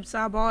played as Noob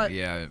Saibot.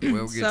 Yeah,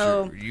 we'll get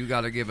So- you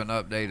got to give an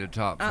updated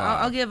top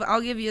 5.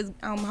 I'll give you.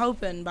 I'm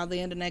hoping by the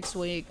end of next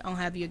week I'll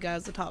have you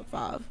guys the top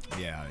 5.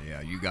 Yeah,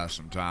 you got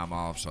some time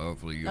off, so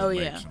hopefully you'll Oh, make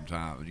yeah. some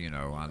time. You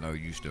know, I know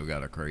you still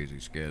got a crazy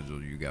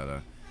schedule you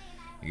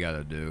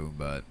gotta do,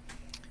 but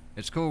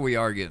it's cool we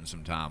are getting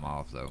some time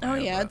off though. Oh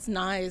man, yeah, but- it's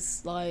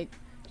nice. Like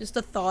just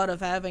the thought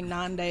of having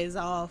 9 days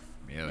off.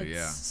 Hell it's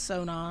yeah.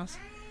 so nice.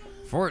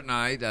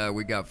 Fortnite,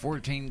 we got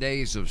 14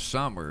 Days of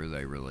Summer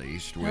they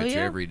released, which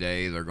yeah. every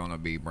day they're going to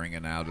be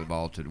bringing out a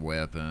vaulted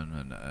weapon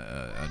and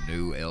a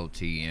new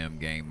LTM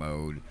game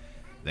mode.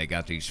 They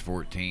got these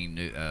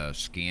 14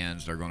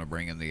 skins they're going to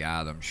bring in the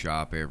item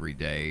shop every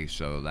day,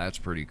 so that's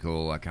pretty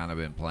cool. I kind of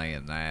been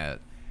playing that.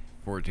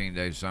 14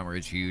 Days of Summer,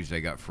 it's huge.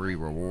 They got free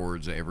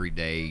rewards every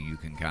day. You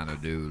can kind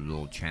of do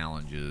little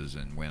challenges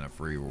and win a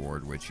free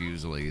reward, which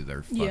usually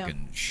they're Yeah.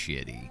 fucking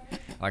shitty.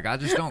 Like, I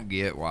just don't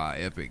get why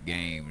Epic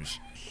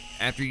Games,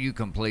 after you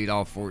complete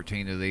all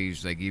 14 of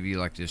these, they give you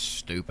like this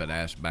stupid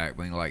ass back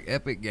bling. Like,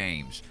 Epic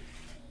Games,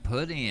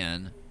 put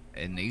in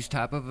these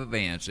type of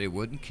events, it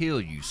wouldn't kill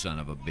you son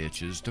of a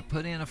bitches to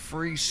put in a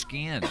free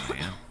skin,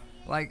 man.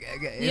 Like,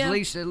 Yeah. at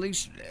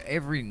least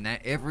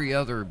every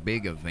other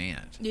big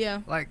event. Yeah.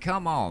 Like,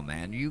 come on,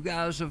 man. You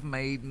guys have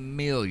made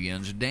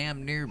millions,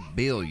 damn near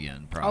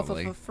billion,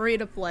 probably. Off of a free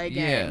to play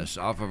game. Yes,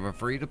 off of a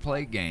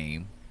free-to-play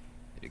game.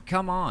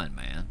 Come on,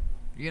 man.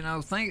 You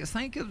know,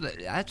 think of that.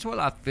 That's what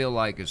I feel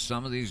like is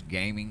some of these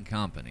gaming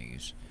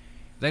companies.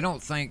 They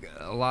don't think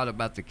a lot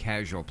about the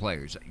casual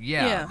players.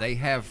 Yeah, Yeah. they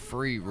have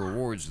free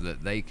rewards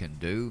that they can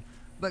do,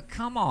 but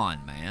come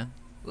on, man.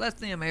 Let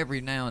them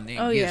every now and then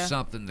Oh, get yeah.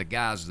 something the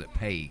guys that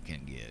pay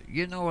can get.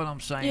 You know what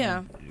I'm saying?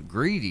 Yeah.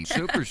 Greedy.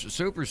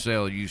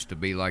 Supercell used to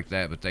be like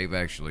that, but they've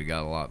actually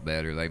got a lot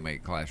better. They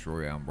make Clash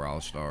Royale and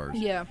Brawl Stars.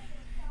 Yeah.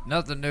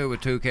 Nothing new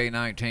with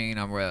 2K19.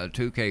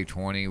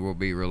 2K20 will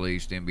be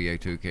released, NBA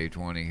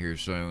 2K20 here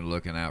soon.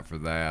 Looking out for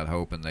that.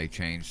 Hoping they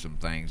change some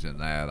things in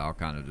that. I'll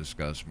kind of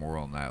discuss more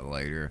on that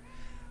later.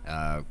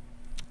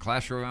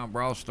 Clash Royale and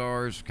Brawl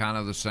Stars, kind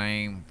of the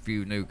same.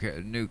 Few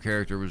new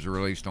character was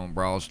released on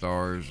Brawl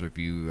Stars. If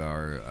you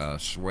are a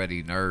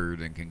sweaty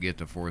nerd and can get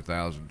to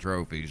 4,000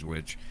 trophies,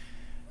 which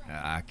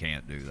I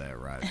can't do that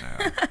right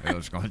now.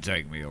 It's going to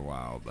take me a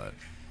while, but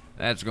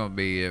that's going to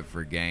be it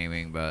for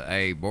gaming. But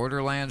hey,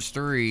 Borderlands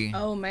 3.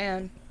 Oh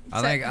man.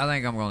 I think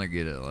I'm going to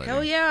get it later.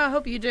 Hell yeah, I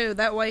hope you do.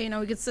 That way,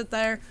 we could sit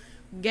there,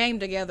 game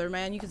together,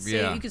 man. You can see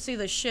Yeah. you can see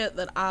the shit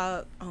that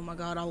oh my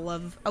god, I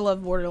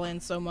love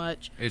Borderlands so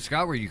much. It's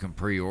got where you can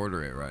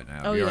pre-order it right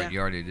now. Oh, you, yeah. you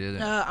already did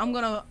it. I'm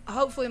gonna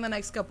hopefully in the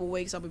next couple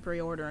weeks I'll be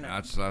pre-ordering it.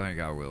 I think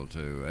I will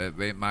too.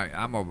 It might.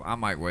 I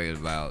might wait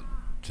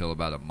till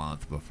about a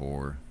month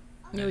before.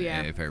 Oh,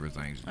 yeah. If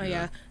everything's good. Oh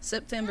yeah,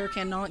 September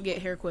cannot get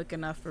here quick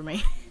enough for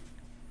me.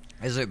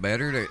 Is it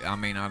better to? I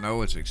mean, I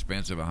know it's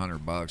expensive,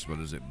 $100, but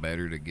is it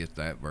better to get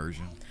that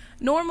version?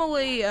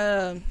 Normally,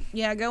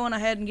 going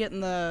ahead and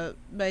getting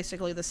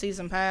basically the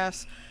season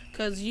pass,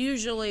 because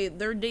usually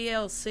their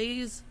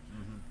DLCs,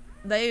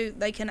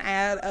 they can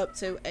add up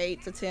to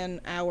 8 to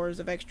 10 hours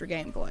of extra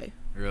gameplay.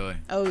 Really?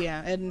 Oh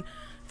yeah, and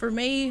for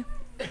me,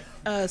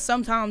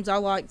 sometimes I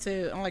like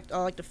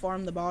to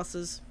farm the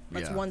bosses.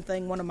 That's Yeah. one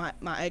thing one of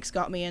my ex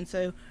got me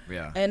into.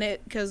 Yeah. And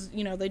because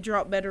they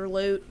drop better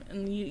loot,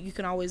 and you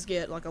can always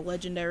get like a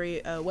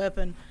legendary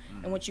weapon.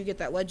 And once you get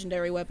that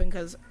legendary weapon,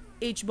 because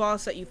each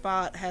boss that you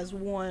fight has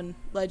one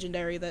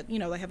legendary that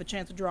they have a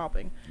chance of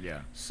dropping.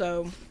 Yeah.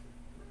 So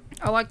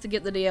I like to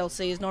get the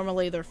DLCs.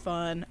 Normally they're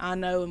fun. I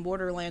know in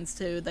Borderlands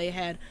 2 they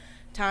had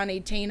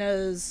Tiny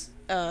Tina's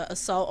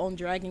Assault on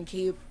Dragon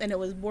Keep, and it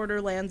was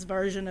Borderlands'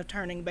 version of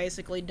turning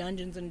basically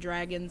Dungeons and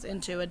Dragons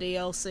into a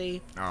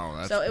DLC. Oh,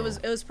 that's So cool.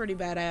 it was pretty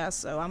badass.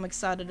 So I'm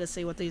excited to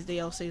see what these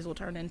DLCs will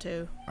turn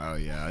into. Oh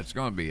yeah, it's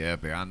going to be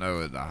epic. I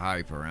know the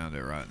hype around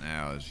it right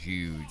now is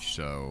huge.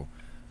 So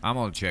I'm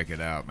gonna check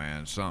it out,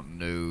 man. Something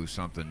new,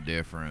 something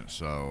different.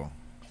 So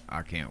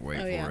I can't wait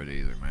Oh, for yeah. it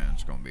either, man.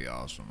 It's gonna be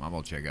awesome. I'm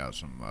gonna check out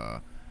some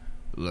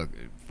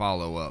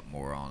follow up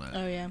more on it.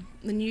 Oh yeah.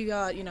 Then you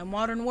got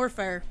Modern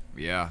Warfare.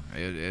 Yeah,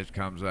 it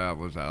comes out,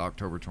 was that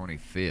October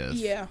 25th?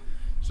 Yeah.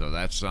 So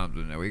that's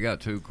something that we got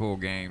 2 cool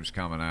games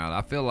coming out.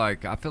 I feel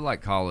like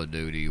Call of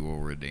Duty will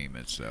redeem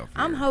itself.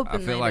 Here. I'm hoping I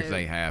feel they like do.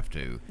 they have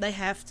to. They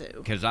have to.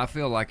 Because I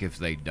feel like if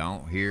they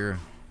don't here,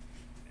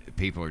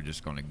 people are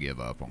just going to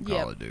give up on Yep.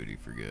 Call of Duty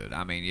for good.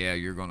 I mean, yeah,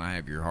 you're going to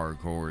have your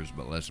hardcores,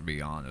 but let's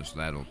be honest,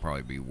 that'll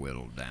probably be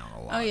whittled down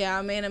a lot. Oh yeah,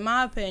 I mean, in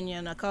my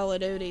opinion, a Call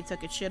of Duty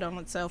took a shit on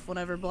itself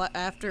whenever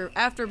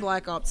after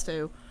Black Ops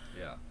 2.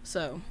 Yeah.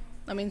 So,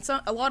 I mean,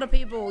 a lot of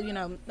people,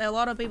 a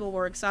lot of people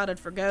were excited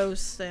for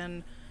Ghosts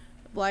and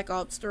Black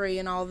Ops 3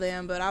 and all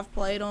them, but I've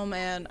played them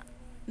and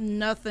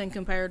nothing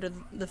compared to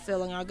the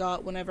feeling I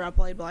got whenever I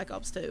played Black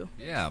Ops 2.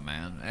 Yeah,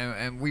 man,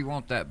 and we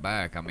want that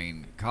back. I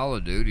mean, Call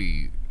of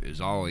Duty has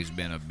always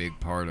been a big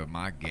part of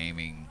my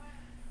gaming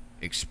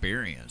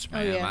experience,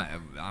 man. Oh, yeah.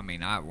 I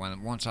mean,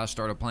 once I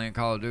started playing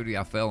Call of Duty,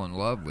 I fell in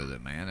love with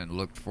it, man, and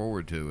looked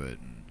forward to it.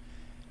 And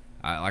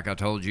like I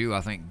told you,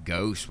 I think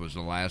Ghost was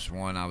the last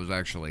one I was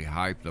actually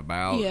hyped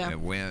about. Yeah.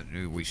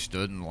 We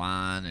stood in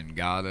line and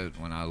got it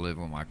when I lived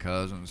with my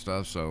cousin and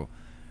stuff. So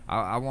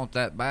I want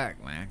that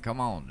back, man. Come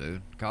on,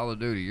 dude. Call of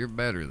Duty, you're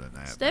better than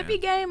that. Step man. your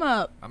game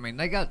up. I mean,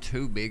 they got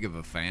too big of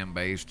a fan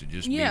base to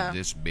just Yeah. be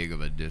this big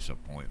of a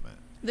disappointment.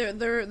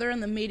 They're in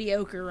the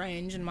mediocre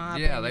range in my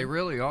Yeah, opinion. they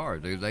really are,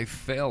 dude. They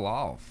fell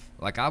off.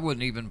 Like, I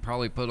wouldn't even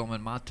probably put them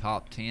in my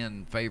top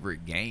 10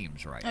 favorite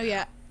games right now. Oh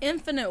yeah,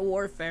 Infinite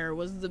Warfare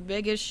was the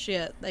biggest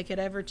shit they could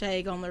ever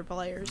take on their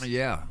players.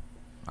 Yeah.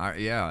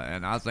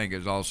 And I think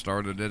it's all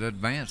started at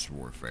Advanced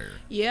Warfare.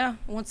 Yeah,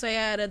 once they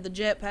added the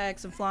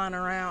jetpacks and flying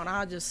around,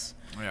 I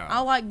Yeah.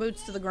 like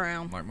boots to the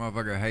ground. Like,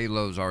 motherfucker,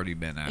 Halo's already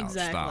been out.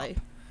 Exactly.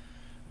 Stop.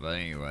 But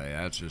anyway,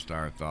 that's just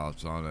our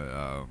thoughts on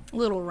it.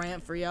 Little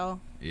rant for y'all.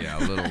 Yeah,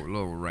 a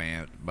little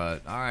rant.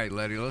 But all right,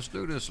 Letty, let's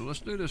do this. Let's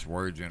do this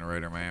word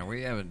generator, man.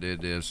 We haven't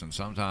did this, and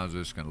sometimes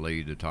this can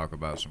lead to talk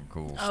about some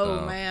cool stuff.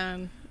 Oh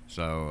man.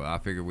 So I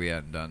figured we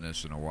hadn't done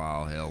this in a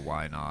while. Hell,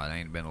 why not?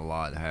 Ain't been a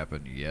lot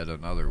happened yet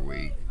another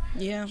week.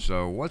 Yeah.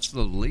 So what's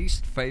the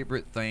least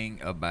favorite thing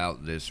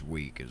about this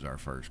week is our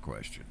first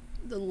question.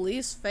 The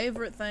least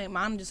favorite thing,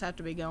 mine just have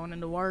to be going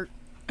into work.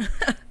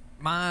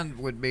 Mine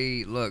would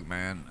be, look,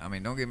 man, I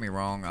mean, don't get me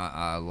wrong.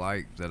 I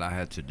like that I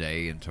had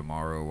today and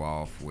tomorrow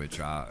off, which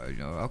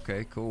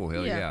okay, cool.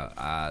 Hell Yeah.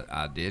 yeah.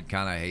 I did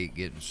kind of hate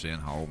getting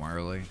sent home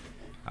early.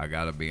 I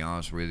got to be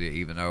honest with you,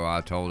 even though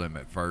I told him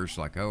at first,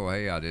 like, oh,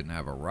 hey, I didn't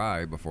have a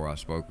ride before I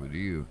spoke with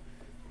you.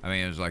 I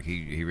mean, it was like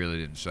he really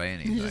didn't say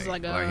anything. He's just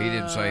like, he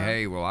didn't say,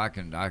 hey, well, I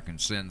can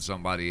send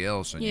somebody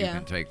else and you Yeah.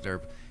 can take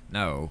their.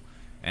 No.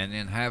 And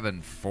then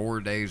having 4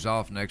 days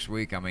off next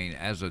week, I mean,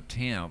 as a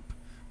temp,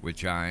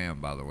 which I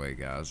am, by the way,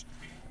 guys,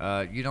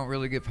 you don't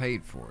really get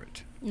paid for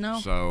it. No.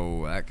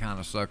 So that kind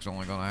of sucks.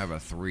 Only going to have a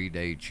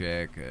 3-day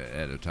check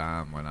at a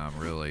time when I'm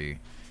really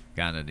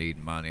kind of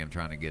needing money. I'm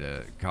trying to get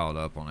caught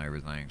up on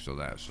everything, so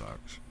that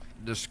sucks.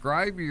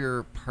 Describe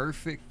your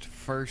perfect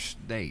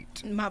first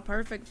date. My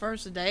perfect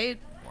first date.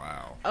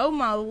 Wow. Oh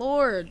my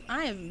lord!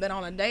 I haven't been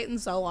on a date in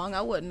so long.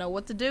 I wouldn't know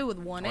what to do with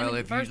one. Well, in the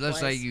if you, first let's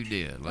say place. you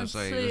did. Let's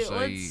say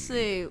Let's you,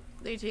 see.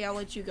 DT, I'll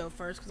let you go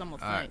first because I'm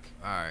gonna All think.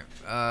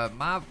 right.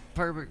 My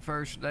perfect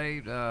first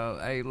date.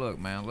 Hey, look,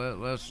 man.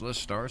 Let's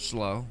start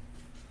slow.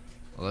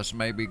 Let's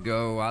maybe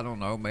go. I don't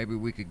know. Maybe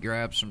we could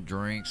grab some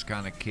drinks,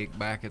 kind of kick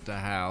back at the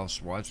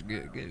house, watch.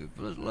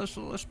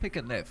 Let's pick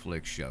a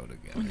Netflix show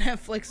together.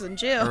 Netflix and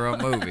chill. Or a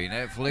movie,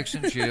 Netflix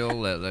and chill.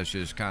 Let's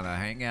just kind of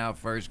hang out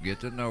first, get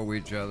to know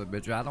each other.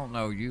 Bitch, I don't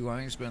know you.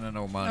 I ain't spending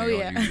no money Oh,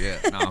 on yeah. you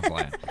yet. No, I'm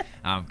playing.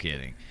 I'm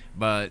kidding.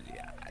 But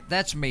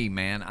that's me,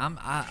 man.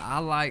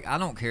 I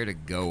don't care to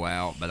go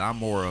out, but I'm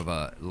more of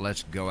a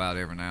let's go out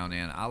every now and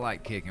then. I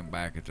like kicking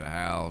back at the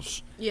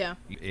house. Yeah.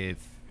 If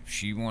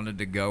she wanted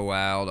to go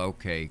out,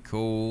 okay,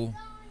 cool.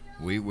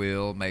 We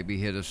will. Maybe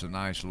hit us a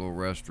nice little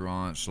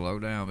restaurant. Slow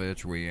down,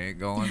 bitch. We ain't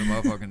going to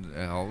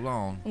motherfucking. Hold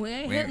on. We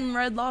ain't hitting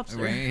Red Lobster.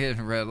 We ain't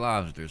hitting Red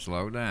Lobster.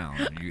 Slow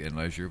down,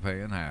 unless you're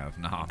paying half.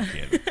 No, I'm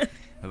kidding.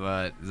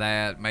 But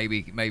that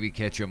maybe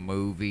catch a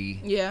movie.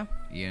 Yeah.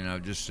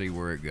 Just see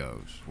where it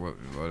goes. What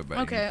about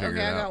you? Okay. Figure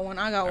Okay. it I got out? one.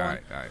 I got All one.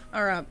 right.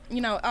 All right.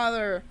 All right.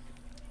 Either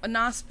a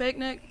nice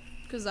picnic,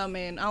 because I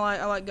mean,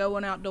 I like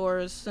going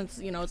outdoors since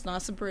it's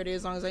nice and pretty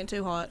as long as it ain't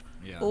too hot.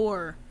 Yeah.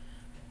 Or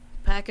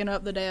packing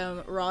up the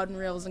damn rod and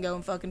reels and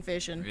going fucking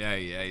fishing. Yeah.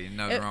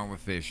 Nothing wrong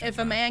with fishing. If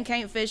a man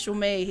can't fish with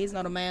me, he's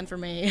not a man for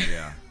me.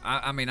 Yeah.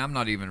 I mean, I'm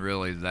not even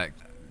really that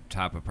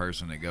type of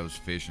person that goes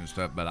fishing and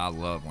stuff, but I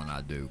love when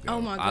I do go.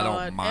 Oh my I god!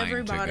 don't mind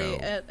everybody, to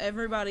go.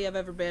 everybody I've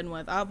ever been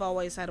with, I've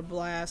always had a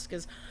blast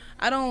because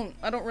I don't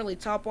really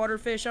topwater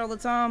fish all the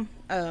time.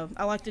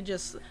 I like to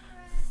just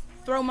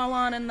throw my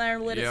line in there,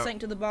 let it Yep. sink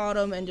to the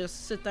bottom, and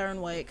just sit there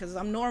and wait because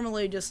I'm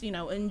normally just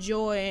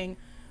enjoying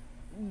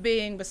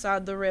being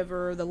beside the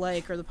river or the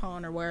lake or the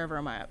pond or wherever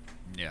I'm at.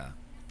 Yeah.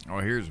 Oh,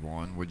 here's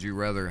one. Would you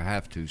rather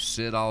have to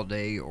sit all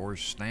day or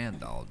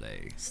stand all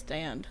day?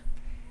 Stand.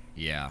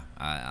 Yeah,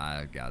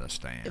 I gotta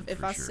stand. If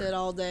for I sure. sit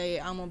all day,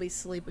 I'm gonna be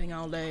sleeping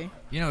all day.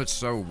 You know, it's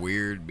so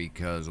weird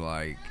because,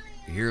 like,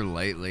 here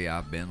lately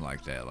I've been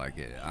like that. Like,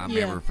 I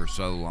Yeah. remember for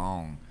so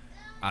long,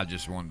 I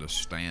just wanted to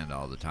stand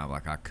all the time.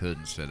 Like, I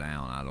couldn't sit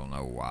down. I don't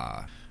know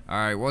why. All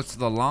right, what's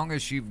the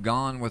longest you've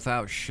gone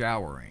without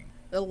showering?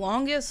 The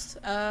longest,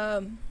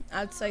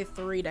 I'd say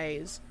 3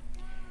 days.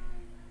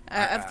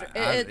 After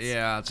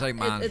Yeah, I'd say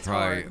mine it's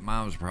probably hard.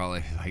 mine was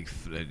probably like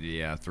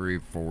 3 or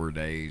 4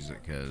 days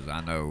because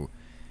I know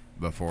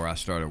before I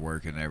started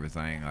working and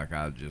everything, like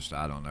I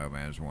don't know,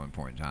 man. There's one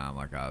point in time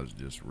like I was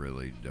just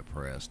really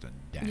depressed and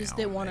down. You just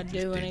didn't want to and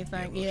just do didn't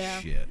anything. give a Yeah,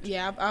 shit.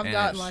 yeah. I've And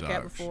gotten it like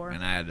that sucks. before.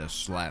 And I had to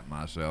slap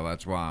myself.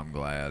 That's why I'm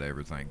glad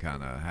everything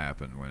kind of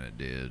happened when it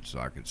did, so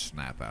I could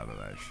snap out of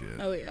that shit.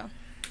 Oh yeah.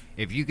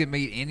 If you could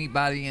meet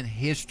anybody in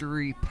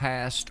history,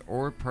 past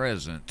or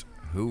present,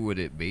 who would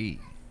it be?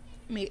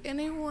 Meet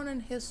anyone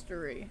in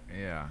history.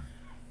 Yeah.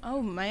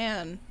 Oh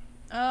man.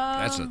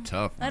 That's a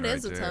tough one. That right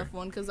is a there. tough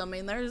one because I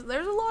mean, there's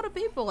a lot of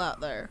people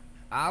out there.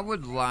 I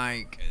would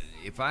like,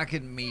 if I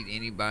could meet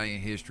anybody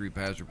in history,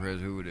 past or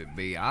present, who would it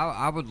be?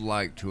 I would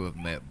like to have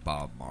met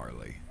Bob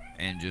Marley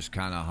and just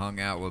kind of hung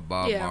out with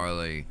Bob Yeah.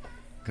 Marley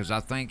because I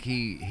think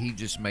he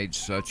just made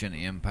such an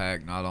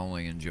impact not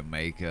only in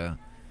Jamaica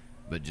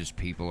but just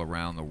people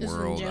around the Just in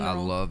world. I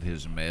general. love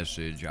his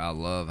message. I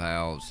love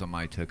how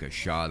somebody took a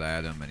shot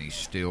at him and he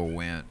still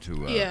went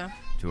to Yeah.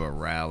 a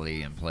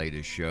rally and played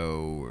a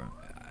show.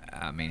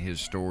 I mean, his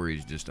story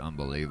is just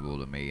unbelievable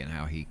to me, and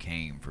how he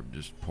came from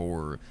just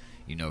poor,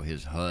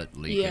 his hut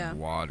leaking Yeah.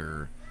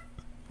 water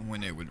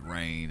when it would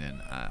rain,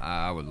 and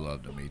I would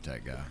love to meet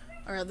that guy.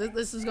 All right,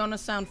 this is gonna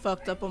sound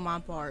fucked up on my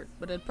part,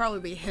 but it'd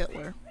probably be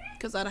Hitler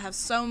because I'd have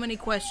so many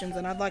questions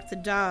and I'd like to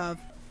dive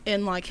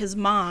in like his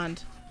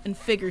mind and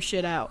figure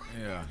shit out.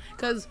 Yeah.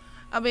 Because,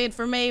 I mean,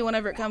 for me,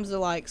 whenever it comes to,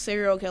 like,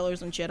 serial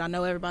killers and shit, I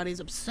know everybody's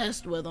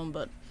obsessed with them,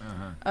 but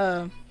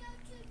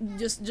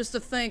just to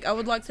think, I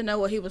would like to know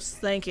what he was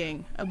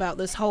thinking about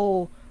this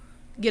whole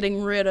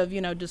getting rid of,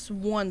 just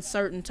one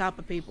certain type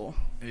of people.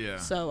 Yeah.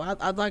 So,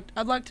 I'd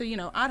like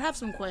to, I'd have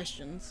some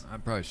questions.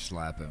 I'd probably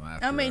slap him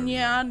after. I mean,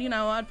 yeah, everything.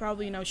 I'd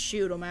probably,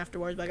 shoot him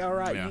afterwards, like, all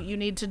right, Yeah. you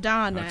need to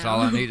die now. That's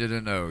all I needed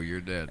to know.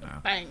 You're dead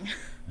now. Bang.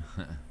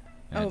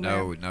 And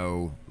Oh,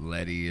 no,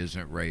 Letty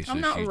isn't racist.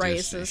 I'm not Just,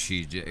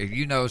 racist. if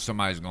you know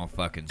somebody's gonna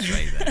fucking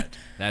say that,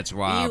 that's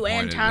why You I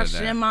pointed at that.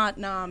 anti-Semite?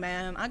 Nah,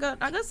 man. I got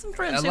some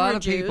friends A who lot are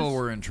of people Jews.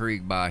 were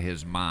intrigued by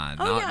his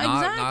mind, Oh, not, yeah,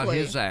 not exactly.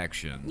 his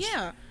actions.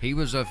 Yeah. He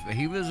was a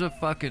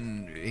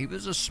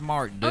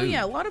smart dude. Oh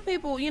yeah, a lot of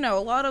people, a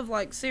lot of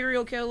like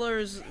serial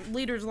killers,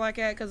 leaders like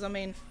that. Because I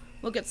mean,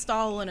 look at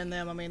Stalin and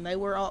them. I mean, they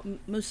were all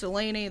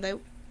Mussolini.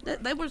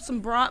 They were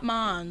some bright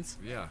minds.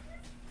 Yeah.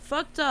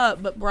 Fucked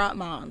up, but bright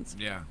minds.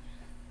 Yeah.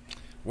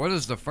 What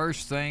is the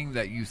first thing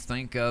that you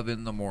think of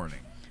in the morning?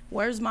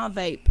 Where's my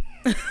vape?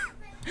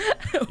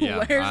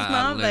 Yeah, Where's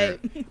my literally-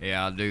 vape?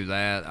 Yeah, I do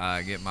that.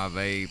 I get my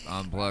vape,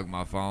 unplug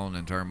my phone,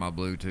 and turn my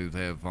Bluetooth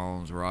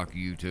headphones, rock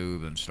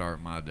YouTube, and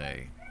start my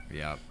day.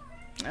 Yep.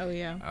 Oh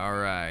yeah. All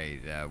right.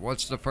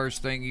 What's the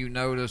first thing you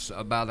notice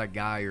about a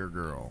guy or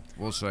girl?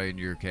 We'll say in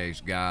your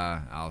case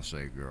guy. I'll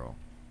say girl.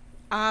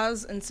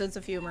 Eyes and sense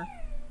of humor.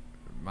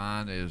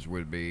 Mine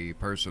would be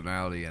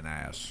personality and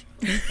ass.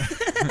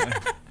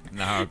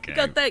 No, okay.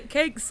 Got that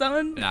cake,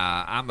 son.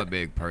 Nah, I'm a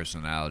big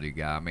personality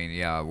guy. I mean,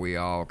 yeah, we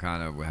all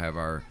kind of have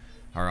our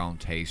own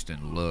taste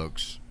and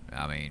looks.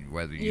 I mean,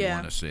 whether you Yeah.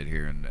 want to sit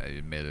here and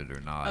admit it or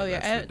not, Oh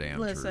yeah. that's the damn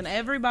Listen, truth.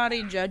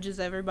 everybody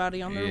judges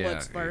everybody on their Yeah,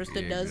 looks first.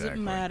 It doesn't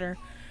exactly. matter.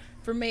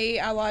 For me,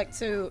 I like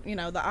to,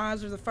 the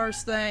eyes are the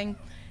first thing,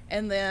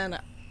 and then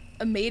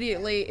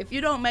immediately, if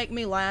you don't make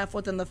me laugh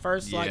within the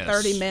first like Yes.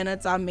 30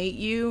 minutes I meet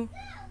you,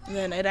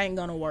 then it ain't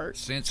gonna work.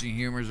 Sense of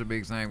humor is a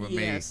big thing with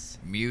Yes.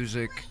 me.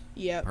 Music,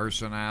 Yep.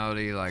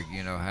 personality, like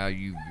how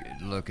you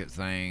look at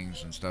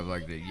things and stuff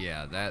like that.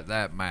 Yeah,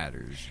 that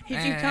matters.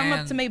 If you come up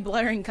And- to me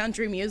blaring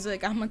country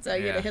music, I'm gonna tell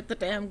you Yeah. to hit the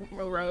damn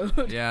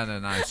road. Yeah, and a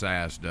nice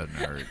ass doesn't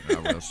hurt. I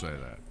will say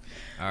that.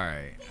 All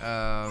right.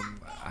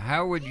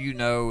 How would you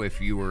know if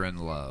you were in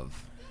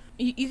love?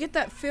 You get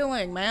that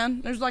feeling,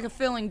 man. There's like a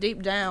feeling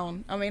deep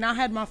down. I mean, I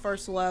had my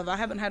first love. I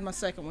haven't had my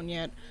second one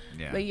yet.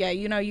 Yeah. But yeah,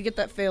 you get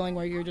that feeling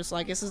where you're just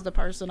like, this is the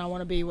person I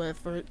want to be with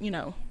for,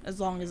 as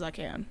long as I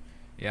can.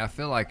 Yeah, I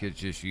feel like it's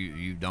just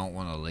you don't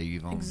want to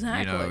leave them.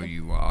 Exactly.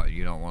 You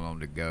don't want them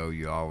to go.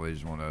 You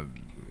always want to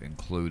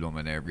include them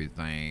in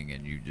everything,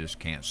 and you just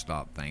can't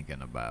stop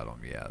thinking about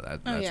them. Yeah,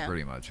 that's yeah.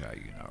 pretty much how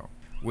you know.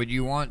 Would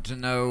you want to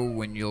know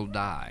when you'll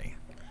die?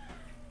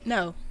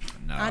 No,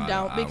 No, I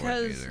don't, wouldn't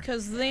because either.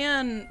 cause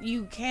then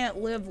you can't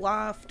live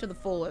life to the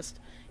fullest.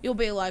 You'll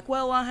be like,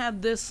 well, I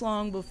have this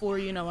long before,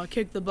 I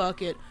kick the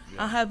bucket.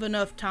 I have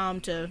enough time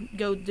to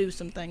go do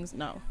some things.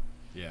 No.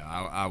 Yeah,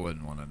 I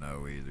wouldn't want to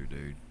know either,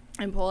 dude.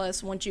 And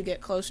plus, once you get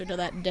closer to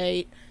that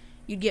date,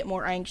 you'd get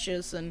more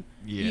anxious, and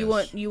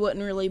Yes. you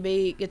wouldn't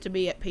really get to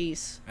be at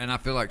peace. And I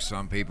feel like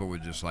some people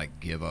would just like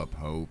give up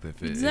hope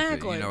if it,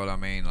 Exactly. you know what I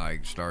mean?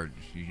 Like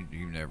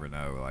you never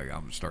know. Like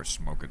I'm gonna start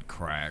smoking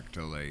crack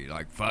till they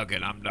like fuck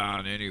it, I'm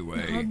done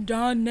anyway. I'm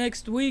done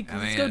next week. I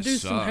Let's mean, go it do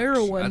some sucks.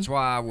 heroin. That's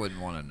why I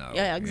wouldn't want to know.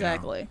 Yeah, you know?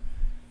 exactly.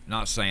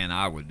 Not saying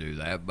I would do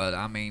that, but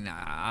I mean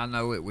I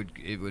know it would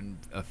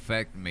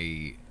affect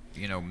me,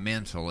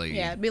 mentally.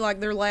 Yeah, it'd be like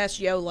their last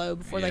YOLO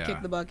before they Yeah,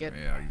 kick the bucket.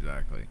 Yeah,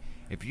 exactly.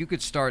 If you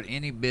could start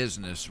any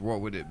business,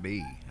 what would it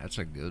be? That's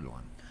a good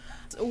one.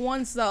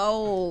 Once the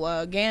old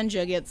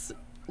ganja gets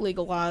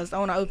legalized, I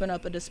want to open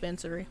up a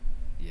dispensary.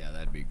 Yeah,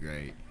 that'd be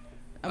great.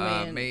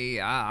 I mean,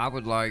 I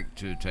would like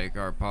to take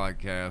our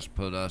podcast,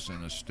 put us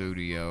in a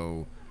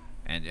studio,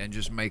 and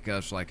just make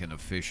us like an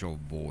official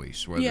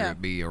voice, whether Yeah.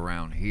 it be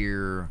around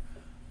here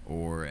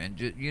and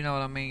just, you know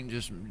what I mean?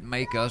 Just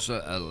make us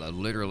a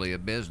literally a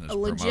business. a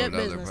legit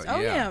promote business.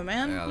 Other, Yeah,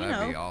 man. Yeah, you that'd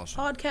know, be awesome.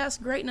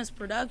 Podcast Greatness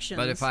Productions.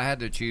 But if I had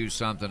to choose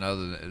something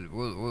other than,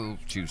 we'll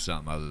choose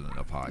something other than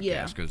a podcast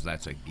Yeah. because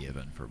that's a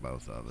given for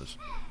both of us.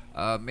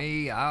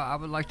 I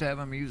would like to have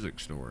a music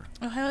store.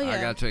 Oh, hell yeah.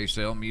 I got to tell you,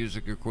 sell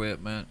music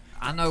equipment.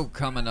 I know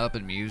coming up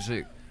in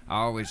music, I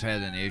always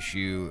had an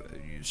issue,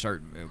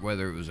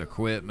 whether it was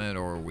equipment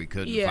or we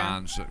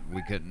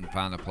couldn't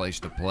find a place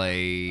to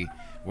play,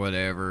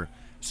 whatever.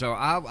 So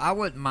I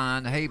wouldn't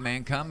mind. Hey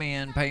man, come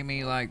in, pay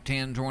me like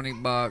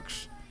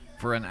 $10-20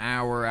 for an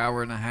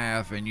hour and a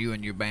half, and you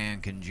and your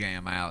band can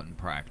jam out and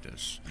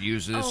practice.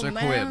 Use this Oh, man.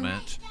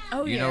 equipment.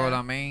 Oh, you know yeah. what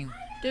I mean?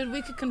 Dude,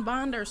 we could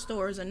combine our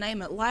stores and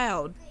name it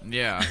Loud.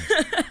 Yeah.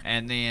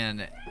 And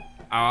then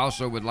I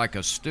also would like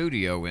a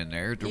studio in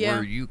there to Yeah.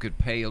 where you could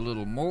pay a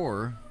little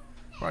more,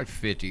 probably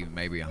 50,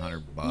 maybe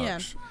 $100. Yeah.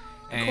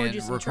 And Record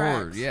you some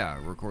tracks.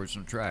 record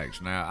some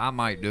tracks. Now I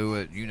might do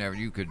it.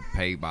 You could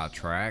pay by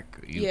track.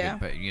 You Yeah.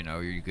 could pay,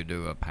 you could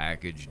do a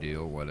package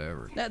deal,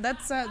 whatever.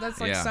 That's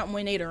like Yeah. something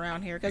we need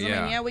around here. Because, I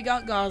Yeah. mean, yeah, we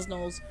got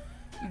Gosnells,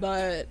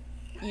 but,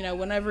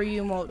 whenever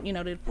you want, need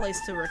a place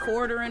to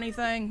record or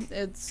anything,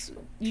 it's,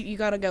 you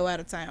got to go out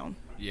of town.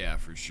 Yeah,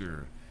 for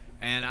sure.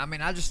 And I mean,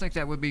 I just think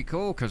that would be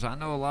cool because I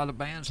know a lot of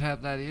bands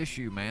have that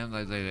issue, man.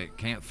 They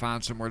can't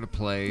find somewhere to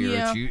play, or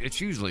Yeah. it's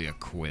usually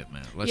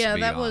equipment. Let's Yeah,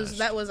 be that honest.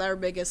 was our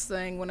biggest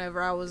thing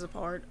whenever I was a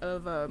part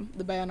of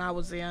the band I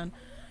was in.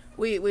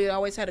 We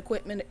always had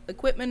equipment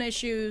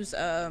issues.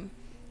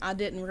 I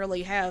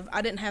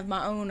didn't have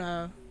my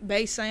own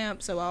bass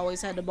amp, so I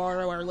always had to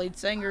borrow our lead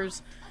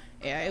singers.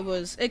 Yeah,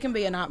 it can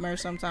be a nightmare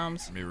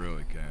sometimes. It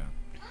really can.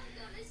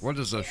 What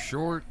is a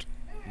short,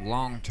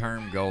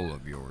 long-term goal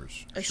of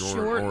yours? A short,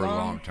 or long-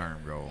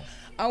 long-term goal?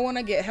 I want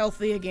to get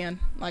healthy again.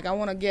 Like, I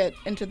want to get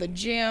into the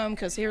gym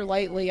because here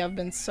lately I've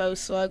been so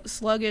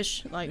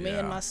sluggish. Like, me and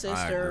Yeah, my I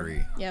sister.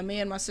 agree. Yeah, me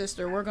and my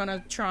sister, we're going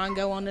to try and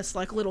go on this,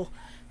 like, little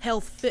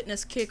health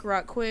fitness kick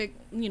right quick.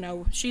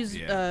 She's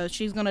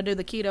going to do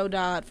the keto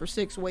diet for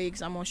 6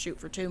 weeks. I'm going to shoot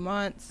for 2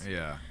 months.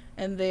 Yeah.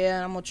 And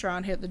then I'm going to try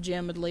and hit the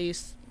gym at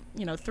least,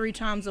 3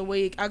 times a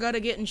week. I got to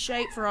get in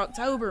shape for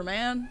October,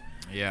 man.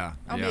 Yeah.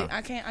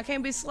 I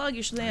can't be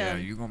sluggish Yeah,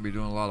 then. you're gonna be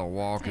doing a lot of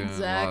walking.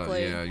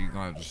 Exactly. You're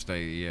gonna have to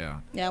stay.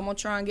 Yeah. Yeah, I'm going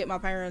to try and get my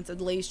parents at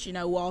least,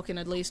 walking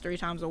at least 3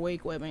 times a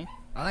week with me.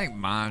 I think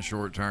mine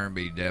short term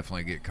be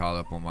definitely get caught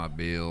up on my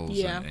bills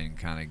Yeah. and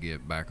kind of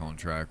get back on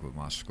track with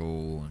my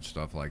school and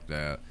stuff like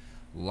that.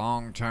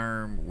 Long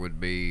term would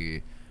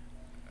be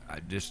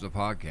just the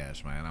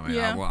podcast, man. I mean,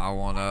 Yeah. I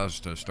want us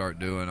to start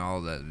doing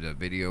all the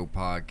video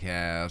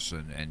podcasts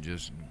and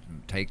just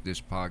take this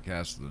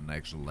podcast to the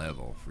next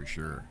level for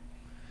sure.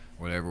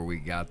 Whatever we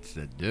got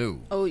to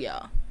do. Oh,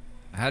 yeah.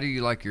 How do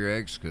you like your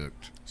eggs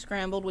cooked?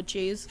 Scrambled with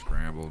cheese.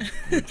 Scrambled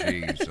with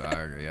cheese.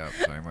 Yeah,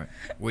 same way.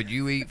 Would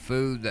you eat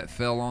food that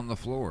fell on the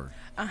floor?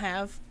 I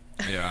have.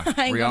 Yeah,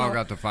 I ain't we all gonna-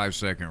 got the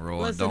 5-second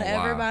rule. Listen, and don't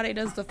lie. everybody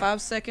does the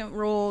 5-second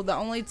rule. The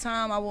only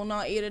time I will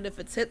not eat it if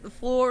it's hit the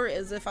floor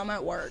is if I'm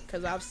at work,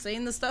 because I've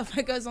seen the stuff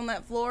that goes on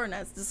that floor, and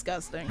that's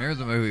disgusting. Here's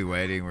the movie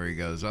Waiting where he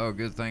goes, "Oh,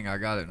 good thing I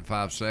got it in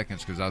 5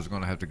 seconds because I was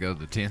going to have to go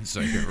the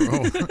 10-second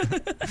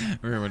rule."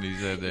 Remember when he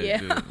said that? Yeah,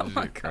 Shit? oh That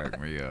my shit cracked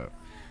me up.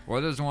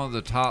 What is one of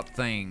the top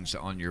things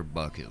on your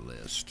bucket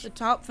list? The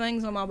top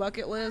things on my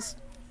bucket list,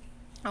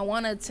 I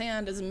want to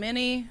attend as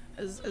many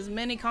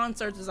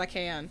concerts as I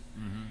can,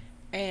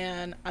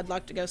 and I'd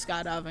like to go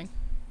skydiving.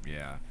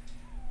 Yeah.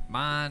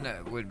 Mine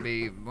would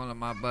be one of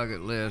my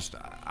bucket list.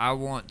 I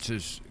want to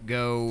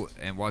go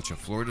and watch a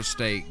Florida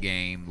State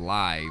game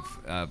live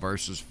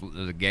versus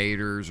the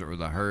Gators or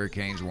the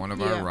Hurricanes, one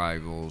of our Yeah.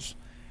 rivals.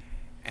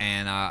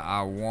 And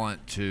I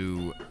want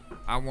to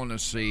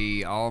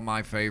see all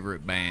my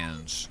favorite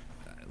bands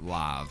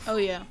live. Oh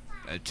yeah.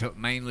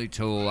 Mainly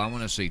Tool. I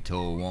want to see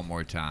Tool one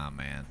more time,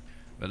 man.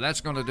 But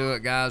that's going to do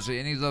it, guys.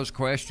 Any of those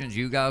questions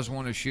you guys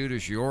want to shoot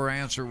us your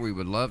answer, we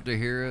would love to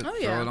hear it. Oh,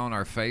 yeah. Throw it on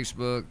our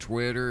Facebook,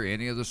 Twitter,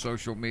 any of the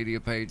social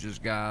media pages,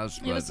 guys.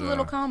 Give us a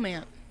little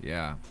comment.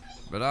 Yeah.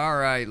 But all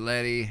right,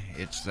 Letty,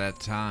 it's that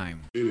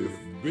time. It has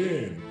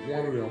been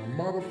one of them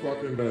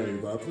motherfucking days.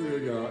 I tell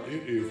y'all,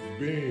 it has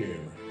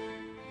been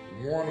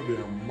one of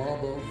them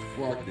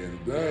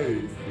motherfucking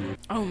days.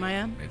 Oh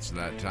man, It's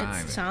that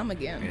time. it's time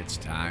again. It's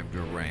time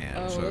to rant.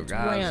 Oh, So, let's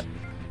guys, rant.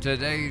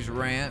 today's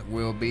rant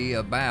will be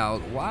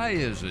about why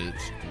is it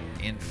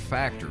in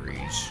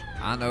factories?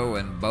 I know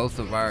in both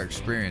of our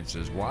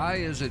experiences, why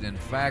is it in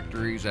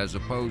factories as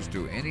opposed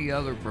to any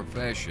other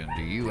profession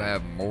do you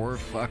have more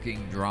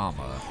fucking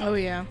drama Oh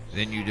yeah.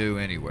 than you do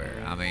anywhere?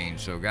 I mean,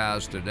 so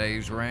guys,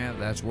 today's rant,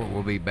 that's what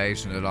we'll be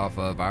basing it off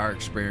of, our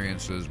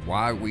experiences,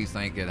 why we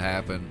think it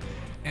happened,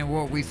 and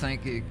what we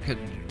think it could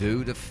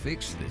do to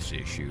fix this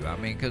issue. I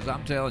mean, because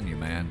I'm telling you,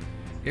 man,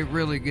 it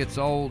really gets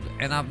old,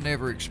 and I've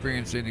never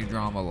experienced any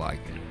drama like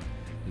it.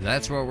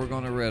 That's what we're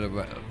going to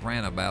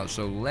rant about.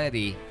 So,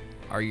 Letty,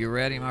 are you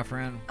ready, my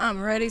friend? I'm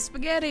ready,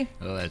 spaghetti.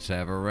 Let's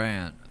have a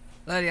rant.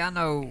 Letty, I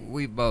know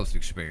we've both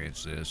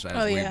experienced this as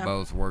Oh, we've yeah.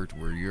 both worked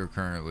where you're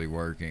currently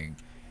working.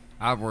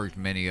 I've worked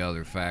many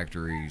other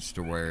factories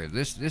to where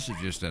this is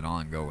just an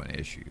ongoing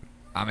issue.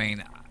 I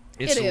mean,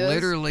 it's It is.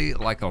 literally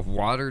like a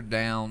watered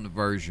down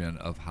version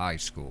of high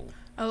school.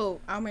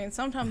 Oh, I mean,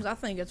 sometimes I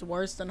think it's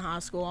worse than high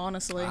school,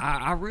 honestly.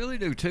 I really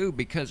do too,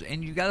 because,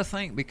 and you got to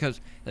think, because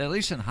at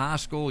least in high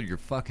school, you're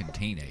fucking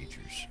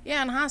teenagers.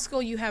 Yeah, in high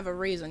school you have a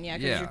reason, yeah,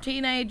 because Yeah. you're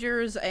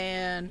teenagers,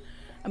 and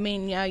I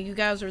mean, yeah, you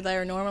guys are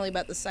there normally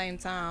about the same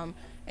time,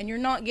 and you're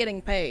not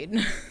getting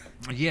paid.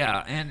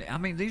 Yeah, and I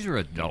mean, these are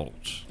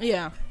adults.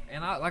 Yeah,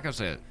 And like I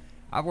said,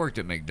 I've worked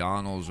at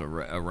McDonald's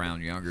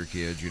around younger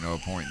kids, a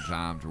point in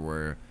time to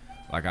where,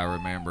 like, I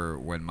remember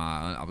when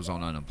I was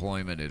on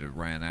unemployment, it had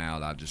ran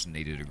out. I just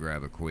needed to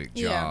grab a quick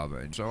Yeah. job.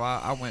 And so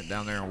I went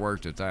down there and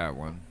worked at that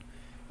one.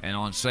 And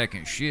on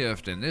second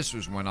shift, and this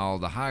was when all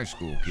the high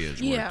school kids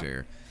Yeah. worked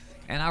there.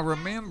 And I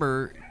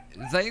remember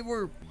they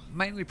were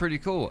mainly pretty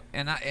cool.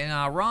 And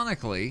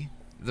ironically,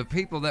 the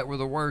people that were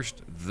the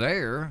worst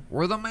there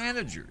were the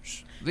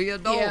managers, the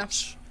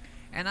adults.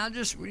 And I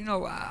just,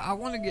 I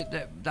want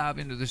to dive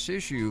into this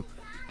issue.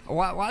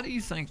 Why do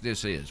you think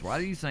this is? Why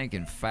do you think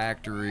in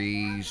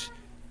factories,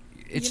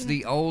 it's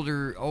the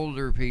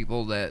older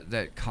people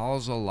that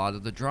cause a lot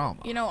of the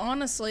drama?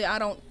 honestly,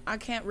 I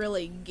can't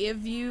really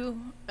give you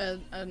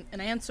an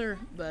answer,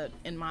 but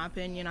in my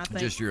opinion, I think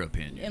Just your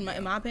opinion.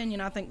 in my opinion,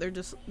 I think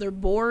they're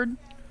bored,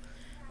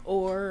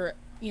 or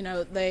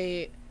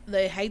they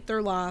hate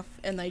their life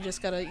and they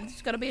just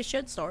gotta be a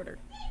shit starter.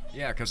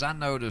 Yeah, because I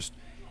noticed,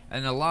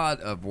 and a lot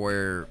of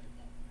where,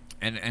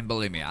 and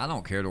believe me, I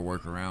don't care to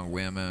work around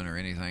women or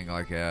anything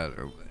like that.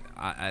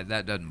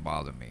 That doesn't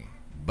bother me.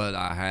 But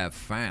I have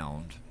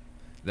found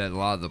that a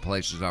lot of the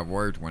places I've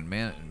worked, when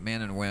men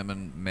and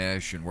women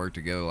mesh and work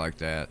together like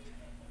that,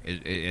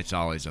 it's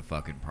always a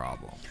fucking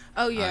problem.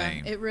 Oh yeah, I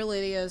mean- it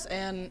really is.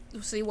 And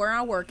see, where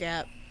I work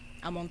at,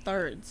 I'm on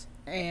thirds,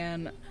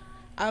 and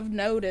I've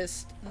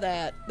noticed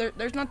that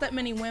there's not that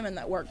many women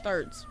that work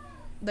thirds.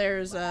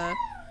 There's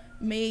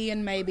me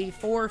and maybe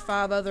 4 or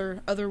 5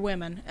 other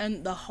women,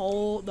 and the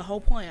whole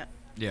plant.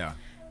 Yeah.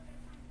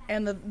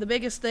 And the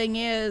biggest thing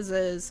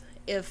is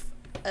if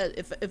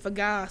a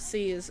guy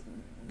sees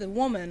the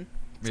woman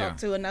talk Yeah.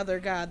 to another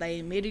guy, they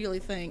immediately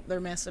think they're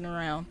messing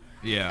around.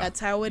 Yeah. That's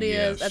how it is.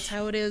 Yes. That's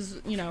how it is.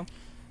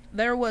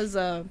 There was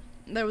a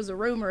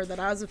rumor that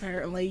I was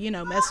apparently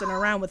messing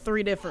around with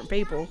 3 different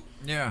people.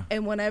 Yeah.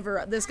 And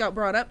whenever this got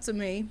brought up to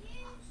me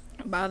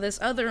by this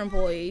other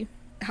employee,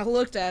 I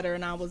looked at her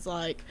and I was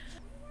like,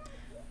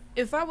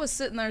 if I was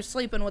sitting there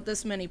sleeping with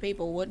this many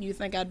people, wouldn't you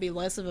think I'd be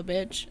less of a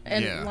bitch?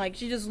 And Yeah.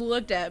 she just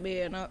looked at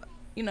me, and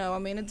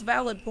it's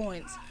valid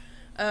points.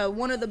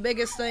 One of the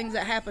biggest things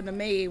that happened to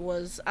me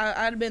was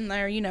I'd been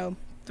there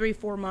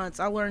 3-4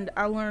 months. I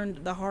learned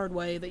the hard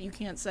way that you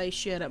can't say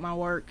shit at my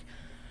work.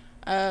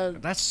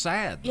 That's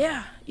sad.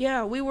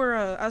 Yeah. We were.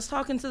 I was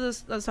talking to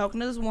this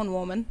one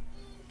woman,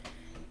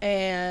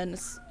 and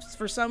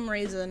for some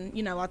reason,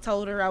 I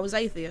told her I was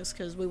atheist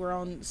because we were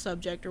on the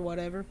subject or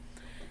whatever.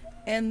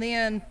 And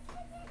then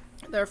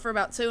there for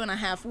about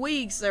 2.5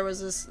 weeks, there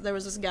was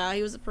this guy.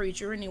 He was a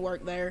preacher and he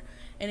worked there,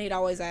 and he'd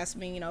always ask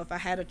me, if I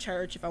had a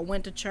church, if I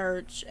went to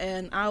church,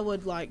 and I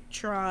would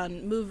try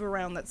and move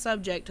around that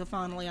subject till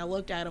finally I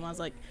looked at him. I was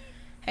like,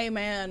 "Hey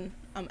man,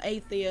 I'm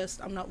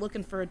atheist. I'm not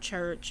looking for a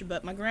church,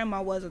 but my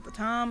grandma was at the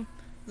time."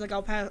 I was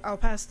like, I'll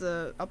pass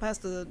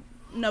the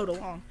note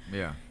along.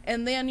 Yeah.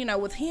 And then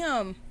with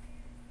him,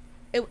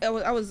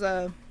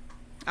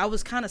 I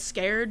was kind of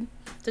scared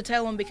to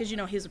tell him because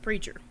he's a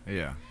preacher.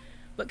 Yeah.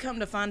 But come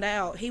to find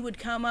out, he would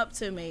come up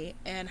to me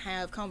and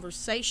have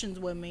conversations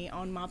with me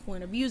on my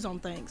point of views on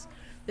things.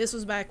 This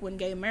was back when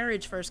gay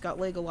marriage first got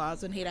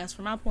legalized, and he'd ask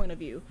for my point of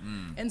view.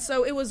 And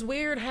so it was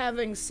weird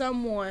having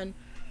someone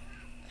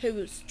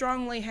who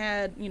strongly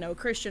had,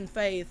 Christian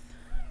faith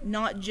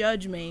not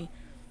judge me,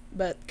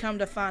 but come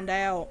to find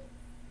out,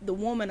 the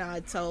woman I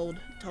had told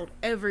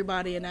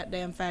everybody in that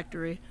damn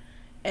factory,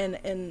 and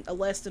in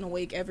less than a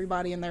week,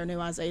 everybody in there knew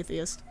I was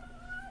atheist.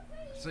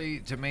 See,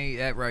 to me,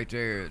 that right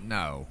there,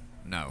 no,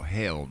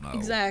 hell no.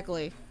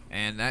 Exactly.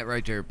 And that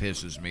right there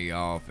pisses me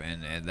off,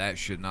 and that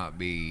should not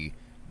be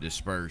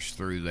dispersed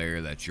through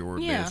there. That's your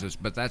Yeah. business.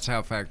 But that's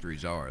how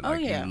factories are. Oh,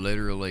 Like yeah. you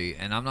literally,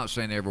 and I'm not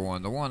saying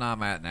everyone. The one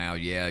I'm at now,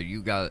 yeah,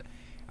 you got.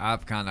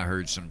 I've kind of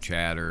heard some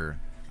chatter.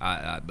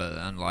 But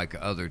unlike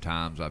other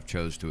times, I've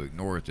chose to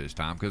ignore it this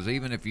time, because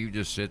even if you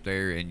just sit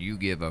there and you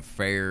give a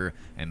fair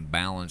and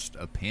balanced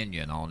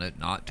opinion on it,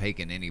 not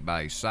taking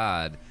anybody's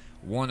side,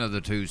 one of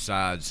the two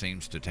sides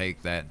seems to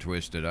take that and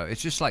twist it up.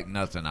 It's just like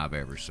nothing I've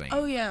ever seen.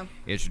 Oh yeah.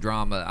 It's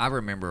drama. I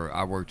remember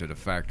I worked at a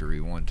factory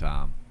one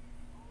time,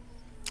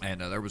 and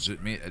there was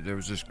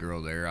this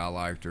girl there. I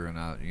liked her, and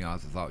I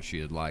thought she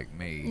had liked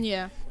me.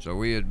 Yeah. So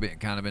we had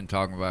been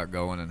talking about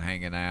going and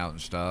hanging out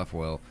and stuff.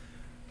 Well,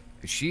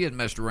 she had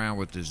messed around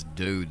with this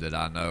dude that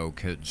I know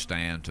couldn't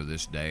stand to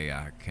this day.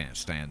 I can't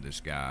stand this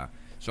guy.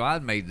 So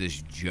I'd made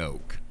this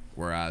joke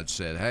where I'd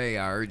said, "Hey,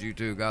 I heard you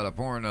two got a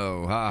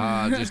porno. Ha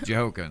ha," just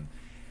joking.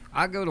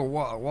 I go to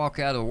walk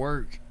out of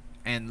work,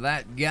 and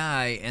that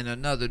guy and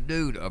another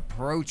dude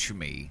approach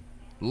me,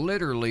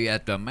 literally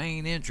at the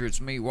main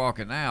entrance, me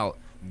walking out,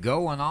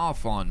 going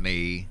off on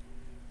me,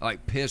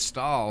 like pissed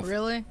off.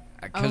 Really?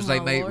 Because Oh, they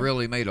my Lord.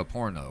 really made a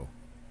porno.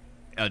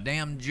 A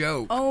damn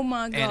joke. Oh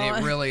my God. And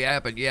it really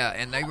happened, yeah.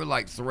 And they were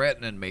like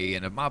threatening me.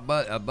 And if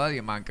a buddy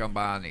of mine come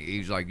by and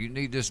he's like, "You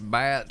need this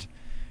bat,"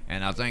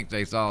 and I think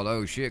they thought,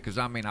 "Oh shit," because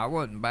I mean, I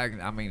wasn't back.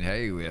 I mean,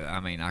 hey,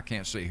 I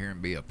can't sit here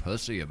and be a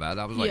pussy about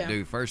it. I was like, Yeah.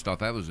 dude, first off,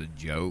 that was a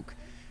joke.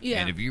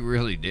 Yeah. And if you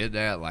really did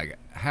that, like,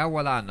 how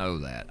would I know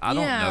that? I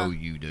don't Yeah. know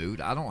you,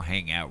 dude. I don't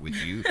hang out with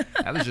you.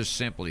 That was just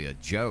simply a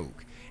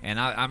joke. And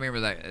I remember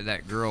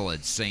that girl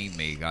had seen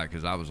me,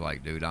 because I was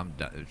like, dude,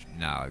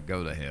 nah,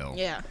 go to hell.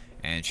 Yeah.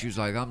 And she was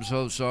like, "I'm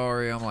so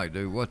sorry." I'm like,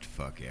 dude, what the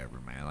fuck ever,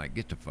 man? Like,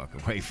 get the fuck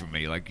away from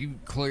me. Like,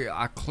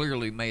 I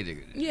clearly made it.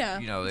 Yeah.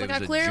 You know, It's it like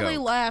was I clearly a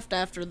joke. laughed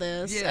after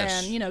this,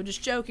 Yes. and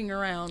just joking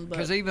around. But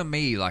Because even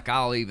me, like,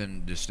 I'll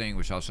even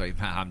distinguish. I'll say,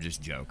 "Man, I'm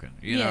just joking,"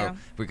 you Yeah. know,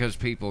 because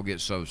people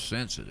get so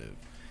sensitive.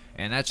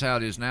 And that's how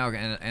it is now.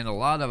 And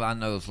I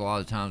notice a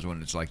lot of times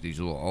when it's like these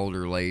little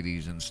older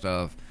ladies and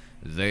stuff,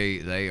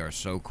 they are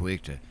so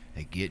quick to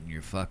get in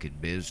your fucking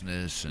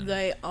business. And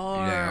They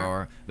are. They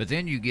are. But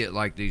then you get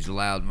like these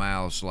loud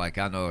mouths. Like,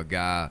 I know a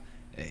guy,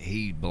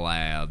 he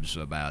blabs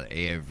about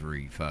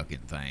every fucking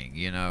thing.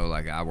 You know,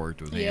 like I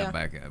worked with Yeah. him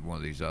back at one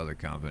of these other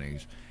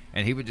companies.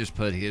 And he would just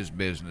put his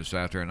business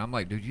out there. And I'm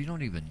like, dude, you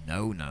don't even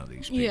know none of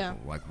these people. Yeah.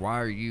 Like, why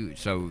are you?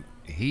 So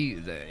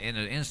in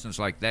an instance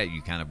like that,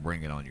 you kind of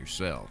bring it on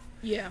yourself.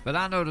 Yeah. But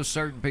I notice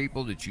certain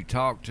people that you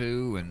talk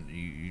to and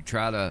you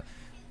try to,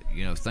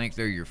 think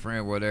they're your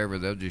friend, whatever,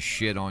 they'll just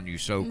shit on you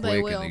so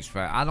They quick. will. And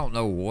I don't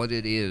know what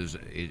it is.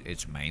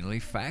 It's mainly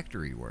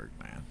factory work,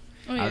 man.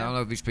 Oh, I yeah. don't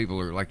know if these people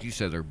are, like you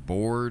said, they're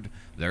bored.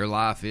 Their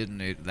life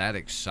isn't that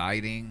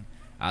exciting.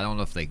 I don't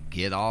know if they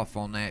get off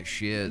on that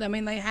shit. I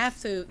mean, they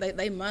have to.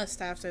 They must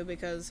have to,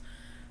 because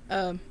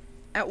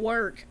at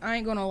work, I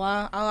ain't gonna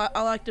lie,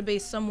 I like to be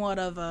somewhat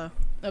of a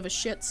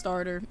shit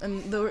starter,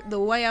 and the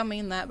way I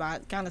mean that by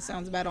it kind of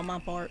sounds bad on my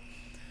part.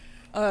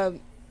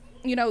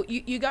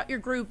 You got your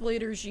group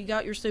leaders, you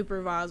got your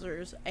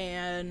supervisors,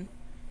 and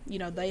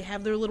they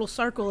have their little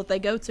circle that they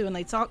go to and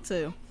they talk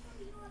to.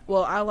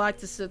 Well, I like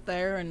to sit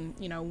there and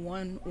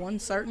one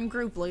certain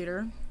group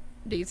leader,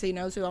 DT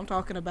knows who I'm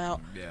talking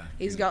about. Yeah.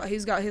 He's got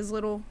his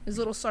little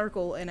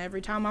circle, and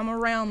every time I'm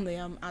around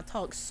them, I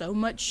talk so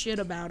much shit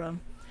about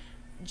them,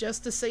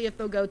 just to see if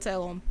they'll go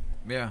tell them.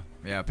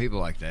 Yeah, people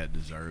like that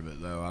deserve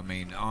it, though. I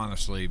mean,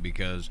 honestly,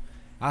 because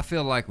I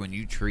feel like when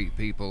you treat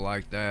people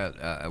like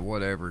that,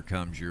 whatever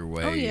comes your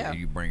way, Oh, yeah.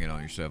 you bring it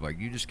on yourself. Like,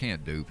 you just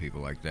can't do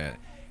people like that.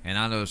 And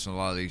I notice in a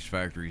lot of these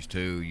factories,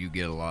 too, you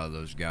get a lot of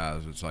those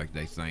guys, it's like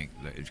they think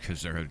that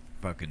because they're a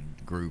fucking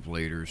group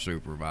leader,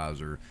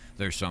 supervisor,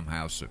 they're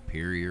somehow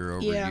superior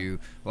over Yeah. you.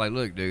 Like,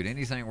 look, dude,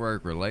 anything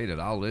work-related,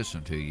 I'll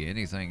listen to you.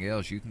 Anything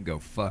else, you can go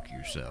fuck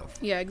yourself.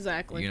 Yeah,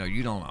 exactly.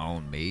 You don't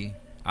own me.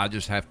 I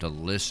just have to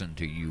listen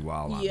to you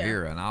while I'm Yeah.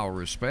 here, and I'll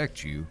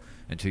respect you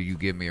until you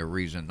give me a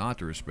reason not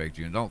to respect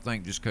you. And don't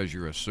think just because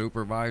you're a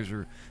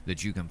supervisor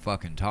that you can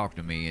fucking talk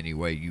to me any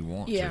way you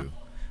want Yeah. to.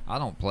 I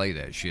don't play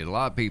that shit. A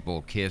lot of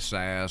people kiss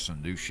ass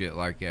and do shit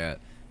like that.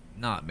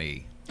 Not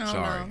me. Oh,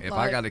 Sorry. no. If I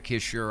Like- got to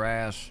kiss your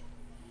ass,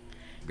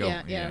 go.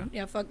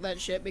 Yeah, fuck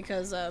that shit,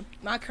 because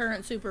my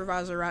current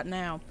supervisor right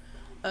now,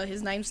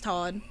 his name's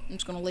Todd. I'm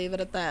just gonna leave it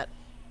at that.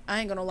 I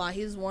ain't gonna lie,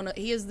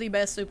 he is the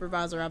best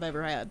supervisor I've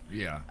ever had.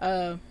 Yeah.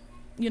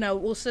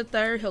 We'll sit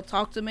there, he'll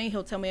talk to me,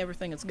 he'll tell me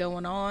everything that's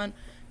going on.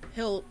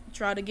 He'll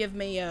try to give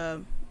me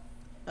a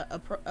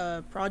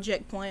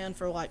project plan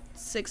for like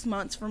 6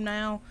 months from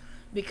now,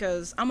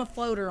 because I'm a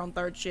floater on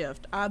third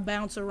shift. I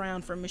bounce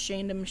around from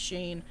machine to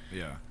machine.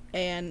 Yeah.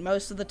 And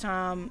most of the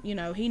time,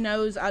 he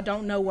knows I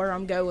don't know where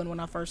I'm going when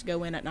I first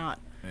go in at night.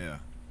 Yeah.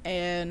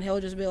 And he'll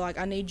just be like,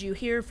 "I need you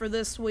here for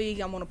this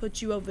week. I'm going to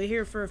put you over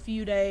here for a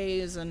few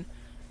days." And,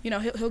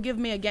 he'll give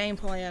me a game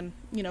plan,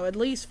 at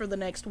least for the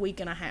next week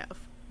and a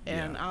half.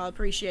 And Yeah. I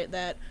appreciate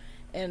that.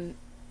 And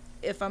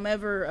if I'm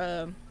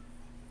ever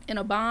in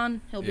a bind,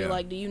 he'll be Yeah.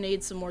 like, "Do you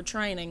need some more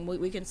training?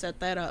 We can set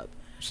that up."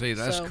 See,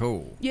 that's So,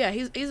 cool. Yeah,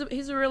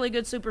 he's a really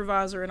good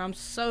supervisor, and I'm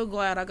so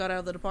glad I got out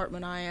of the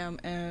department I am,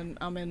 and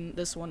I'm in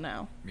this one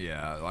now.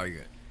 Yeah,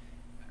 like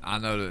I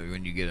know that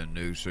when you get a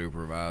new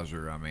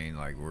supervisor, I mean,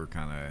 like we're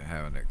kind of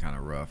having it kind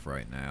of rough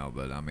right now,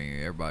 but I mean,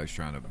 everybody's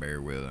trying to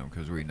bear with him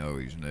because we know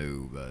he's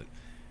new, but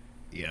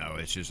you know,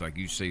 it's just like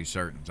you see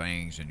certain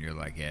things and you're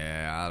like,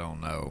 yeah, I don't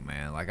know,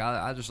 man. Like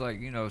I just like,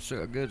 you know,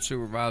 a good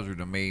supervisor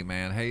to me,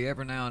 man. Hey,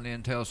 every now and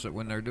then tell us that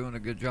when they're doing a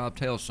good job,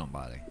 tell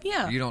somebody.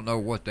 Yeah. You don't know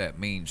what that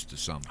means to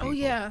some people. Oh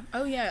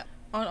yeah.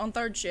 On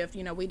third shift,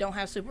 you know, we don't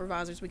have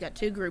supervisors. We got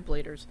 2 group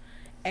leaders,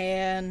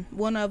 and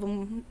one of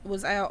them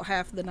was out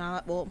half the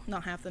night. Well,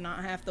 not half the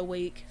night, half the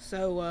week.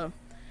 So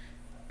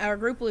our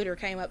group leader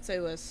came up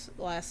to us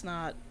last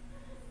night.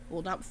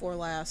 Well, not before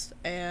last,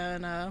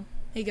 and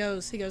he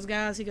goes,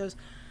 guys,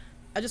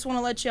 I just want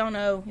to let y'all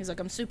know, he's like,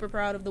 I'm super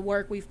proud of the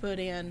work we've put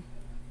in.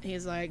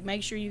 He's like,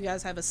 make sure you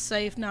guys have a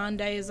safe 9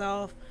 days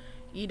off.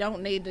 You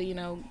don't need to, you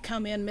know,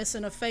 come in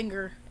missing a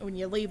finger when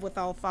you leave with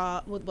all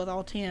 5, with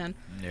all 10.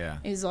 Yeah.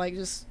 He's like,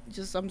 just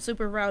I'm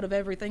super proud of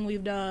everything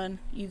we've done.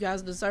 You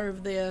guys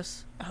deserve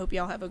this. I hope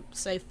y'all have a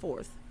safe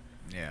 4th.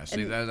 Yeah,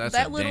 see, And that's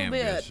that a little damn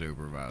bit, good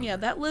supervisor. Yeah,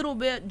 that little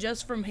bit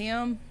just from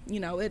him, you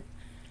know, it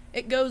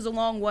goes a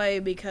long way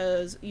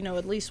because, you know,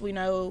 at least we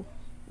know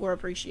we're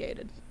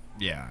appreciated.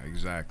 Yeah,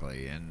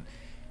 exactly.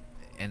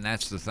 And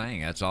that's the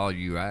thing. That's all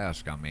you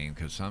ask. I mean,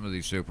 because some of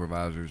these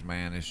supervisors,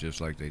 man, it's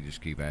just like they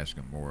just keep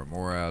asking more and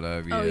more out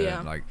of you. Oh, yeah.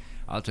 And like,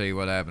 I'll tell you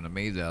what happened to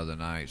me the other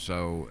night.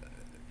 So,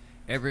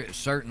 every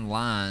certain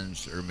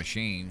lines or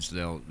machines,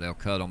 they'll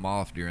cut them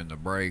off during the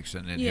breaks,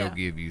 and then Yeah. he'll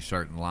give you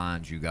certain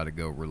lines you got to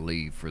go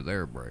relieve for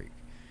their break.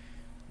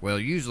 Well,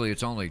 usually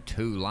it's only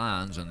 2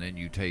 lines, and then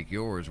you take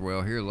yours.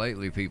 Well, here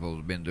lately, people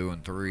have been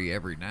doing 3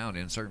 every now and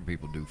then. Certain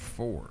people do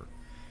 4.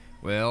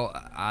 Well,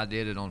 I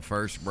did it on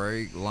first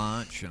break,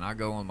 lunch, and I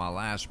go on my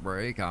last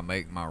break. I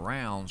make my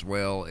rounds.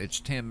 Well,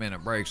 it's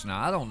 10-minute breaks. Now,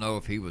 I don't know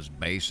if he was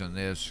basing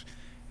this,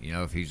 you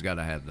know, if he's got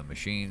to have the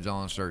machines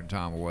on a certain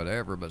time or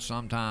whatever, but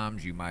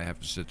sometimes you might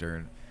have to sit there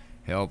and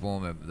help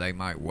them. They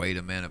might wait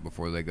a minute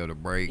before they go to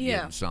break, Yeah.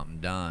 getting something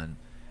done.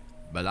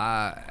 But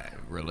I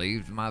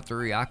relieved my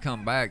 3. I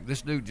come back.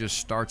 This dude just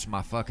starts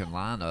my fucking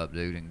lineup,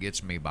 dude, and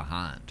gets me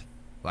behind.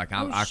 Like,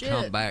 I shit.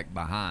 come back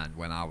behind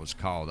when I was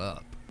called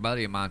up. A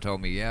buddy of mine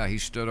told me, yeah, he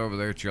stood over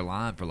there at your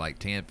line for like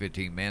 10,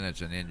 15 minutes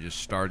and then just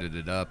started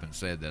it up and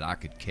said that I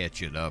could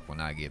catch it up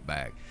when I get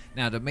back.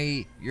 Now, to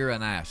me, you're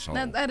an asshole.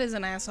 That is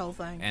an asshole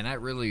thing. And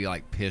that really,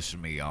 like, pissed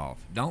me off.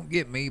 Don't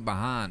get me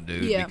behind,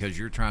 dude, Yeah. because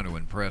you're trying to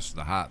impress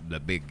the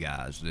big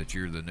guys, that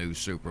you're the new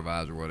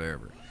supervisor or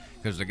whatever.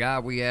 Because the guy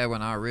we had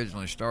when I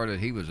originally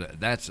started,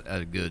 that's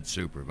a good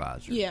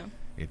supervisor. Yeah.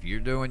 If you're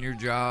doing your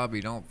job,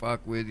 he don't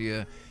fuck with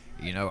you.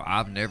 You know,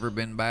 I've never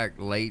been back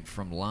late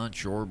from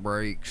lunch or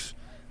breaks.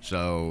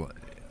 So,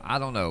 I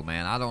don't know,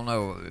 man. I don't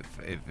know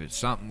if it's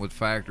something with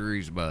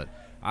factories, but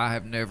I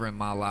have never in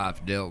my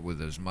life dealt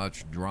with as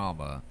much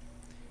drama.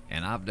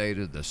 And I've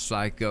dated the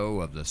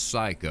psycho of the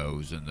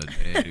psychos and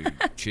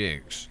the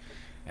chicks.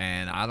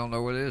 And I don't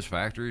know what it is.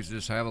 Factories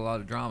just have a lot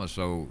of drama.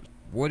 So,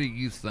 what do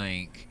you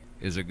think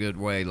is a good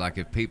way, like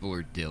if people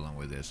are dealing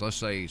with this? Let's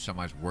say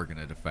somebody's working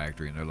at a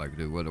factory and they're like,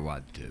 dude, what do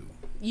I do?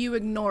 You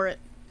ignore it.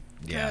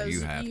 Yeah, you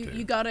 'Cause have to.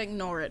 You gotta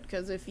ignore it,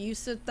 because if you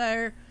sit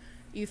there,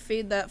 you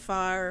feed that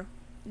fire,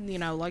 you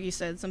know, like you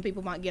said, some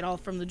people might get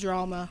off from the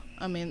drama.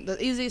 I mean,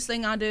 the easiest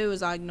thing I do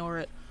is I ignore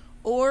it.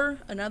 Or,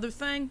 another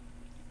thing,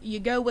 you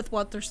go with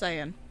what they're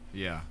saying.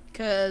 Yeah.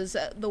 Because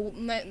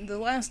the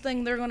last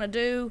thing they're going to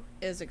do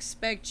is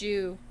expect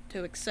you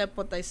to accept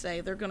what they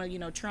say. They're going to, you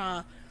know,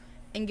 try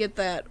and get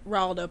that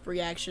riled up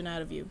reaction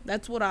out of you.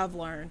 That's what I've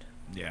learned.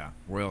 Yeah,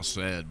 well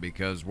said,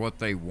 because what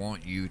they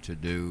want you to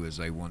do is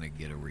they want to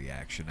get a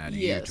reaction out of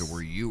Yes. you to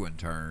where you in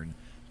turn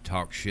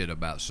talk shit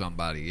about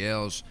somebody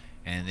else,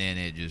 and then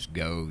it just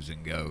goes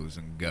and goes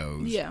and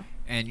goes. Yeah.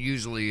 And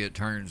usually it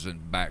turns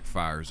and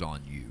backfires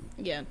on you.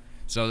 Yeah.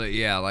 So that,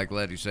 yeah, like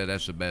Letty said,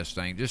 that's the best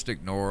thing. Just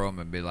ignore them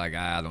and be like,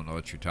 I don't know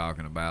what you're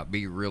talking about.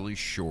 Be really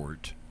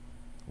short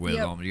with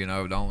Yep. them. You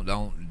know,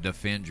 don't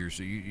defend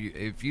yourself.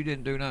 If you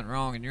didn't do nothing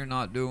wrong and you're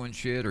not doing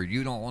shit, or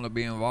you don't want to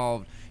be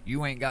involved,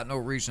 you ain't got no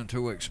reason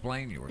to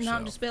explain yourself.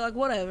 Not just be like,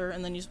 whatever,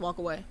 and then you just walk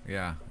away.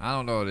 Yeah, I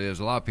don't know what it is.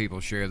 A lot of people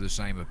share the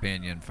same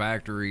opinion.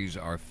 Factories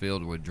are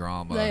filled with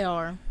drama. They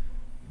are.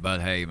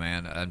 But hey,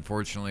 man,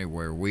 unfortunately,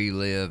 where we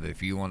live,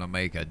 if you want to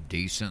make a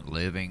decent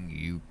living,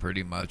 you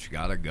pretty much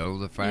got to go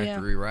the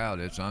factory route.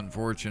 It's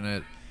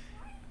unfortunate.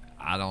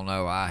 I don't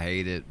know. I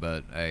hate it,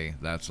 but hey,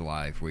 that's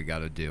life. We got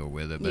to deal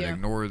with it. But Yeah.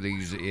 ignore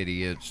these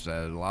idiots.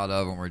 A lot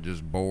of them are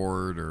just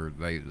bored, or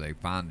they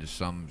find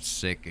some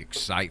sick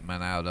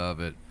excitement out of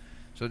it.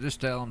 So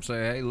just tell them, say,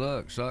 hey,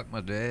 look, suck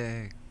my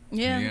dick.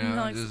 Yeah. You know,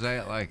 like- just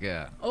act like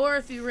that. or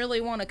if you really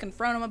want to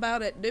confront them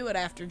about it, do it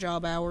after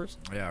job hours.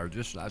 Yeah, or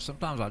just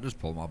sometimes I just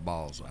pull my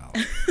balls out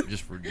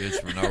just for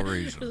no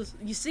reason. Just,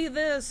 you see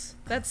this?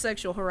 That's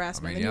sexual I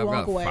harassment, mean, and yeah, you I've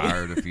walk got away.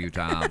 fired a few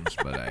times,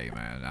 but hey,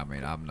 man, I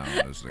mean, I'm known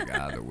as the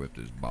guy that whipped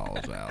his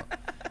balls out.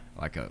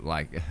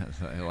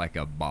 like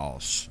a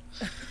boss.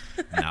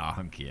 No,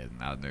 I'm kidding.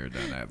 I've never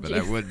done that, but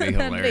that would be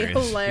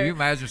hilarious. Can you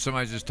imagine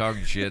somebody just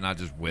talking shit and I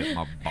just whip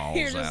my balls out?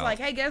 You're just like,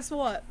 hey, guess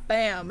what?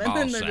 Bam. And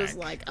then they're just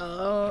like,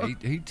 oh.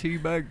 He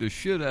teabagged the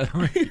shit out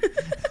of me.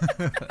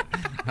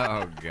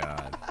 Oh,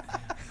 God.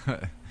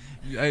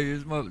 Hey,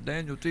 his mother,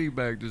 Daniel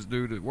teabagged this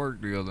dude at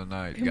work the other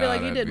night. He'd be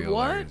like, you did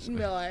what? And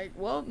be like,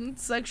 well,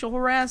 it's sexual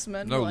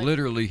harassment. No, like,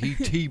 literally, he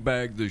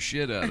teabagged the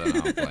shit out of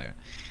him. I'm playing.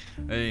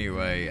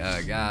 Anyway,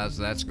 guys,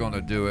 that's going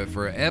to do it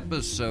for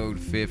episode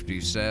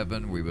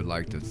 57. We would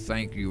like to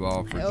thank you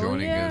all for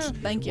joining us.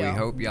 Thank you. We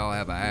hope y'all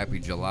have a happy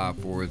July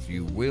 4th.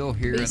 You will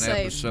hear an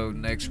episode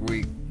next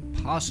week,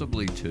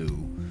 possibly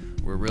 2.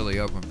 We're really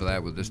hoping for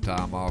that with this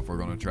time off. We're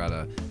going to try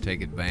to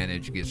take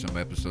advantage, get some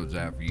episodes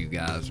out for you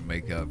guys, and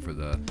make up for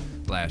the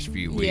last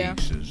few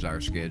weeks as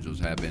our schedules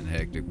have been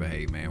hectic. But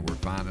hey, man, we're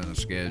finding a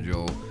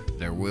schedule.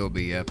 There will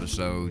be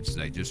episodes.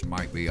 They just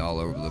might be all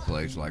over the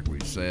place, like we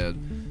said.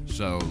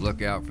 So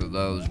look out for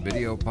those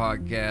video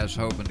podcasts.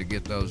 Hoping to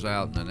get those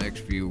out in the next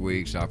few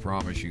weeks. I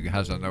promise you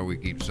guys. I know we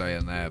keep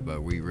saying that,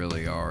 but we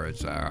really are.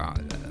 It's our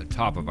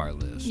top of our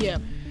list. Yeah.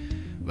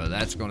 But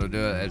that's going to do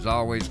it. As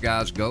always,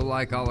 guys, go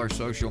like all our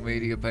social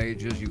media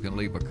pages. You can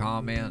leave a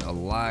comment, a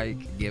like,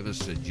 give us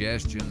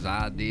suggestions,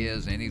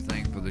 ideas,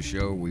 anything for the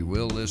show. We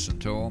will listen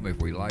to them.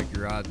 If we like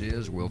your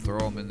ideas, we'll throw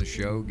them in the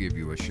show, give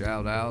you a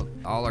shout out.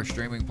 All our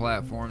streaming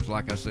platforms,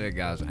 like I said,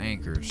 guys,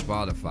 Anchor,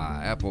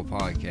 Spotify, Apple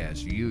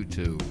Podcasts,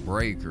 YouTube,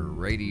 Breaker,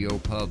 Radio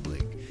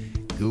Public,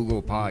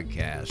 Google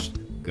Podcasts.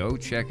 Go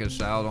check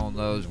us out on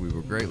those. We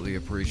would greatly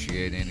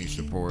appreciate any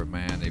support,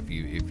 man. If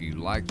you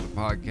like the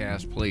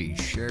podcast, please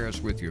share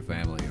us with your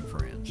family and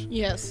friends.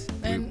 Yes,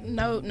 and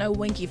no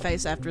winky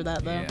face after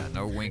that, though. Yeah,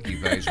 no winky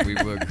face. We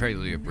would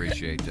greatly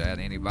appreciate that.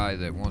 Anybody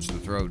that wants to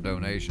throw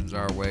donations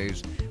our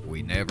ways,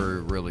 we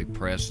never really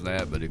press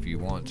that, but if you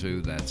want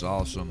to, that's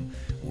awesome.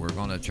 We're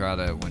going to try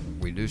to, when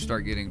we do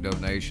start getting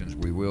donations,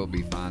 we will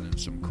be finding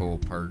some cool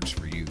perks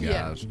for you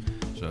guys. Yeah.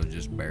 So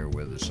just bear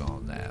with us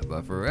on that.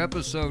 But for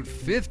episode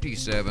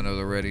 57 of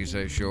the Ready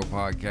Set Show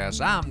podcast,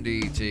 I'm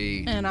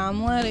DT. And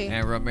I'm Letty.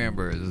 And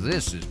remember,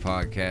 this is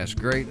Podcast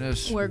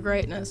Greatness. Where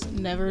greatness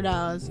never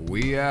dies.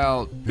 We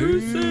out.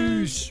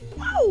 Peace.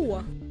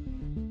 Whoa.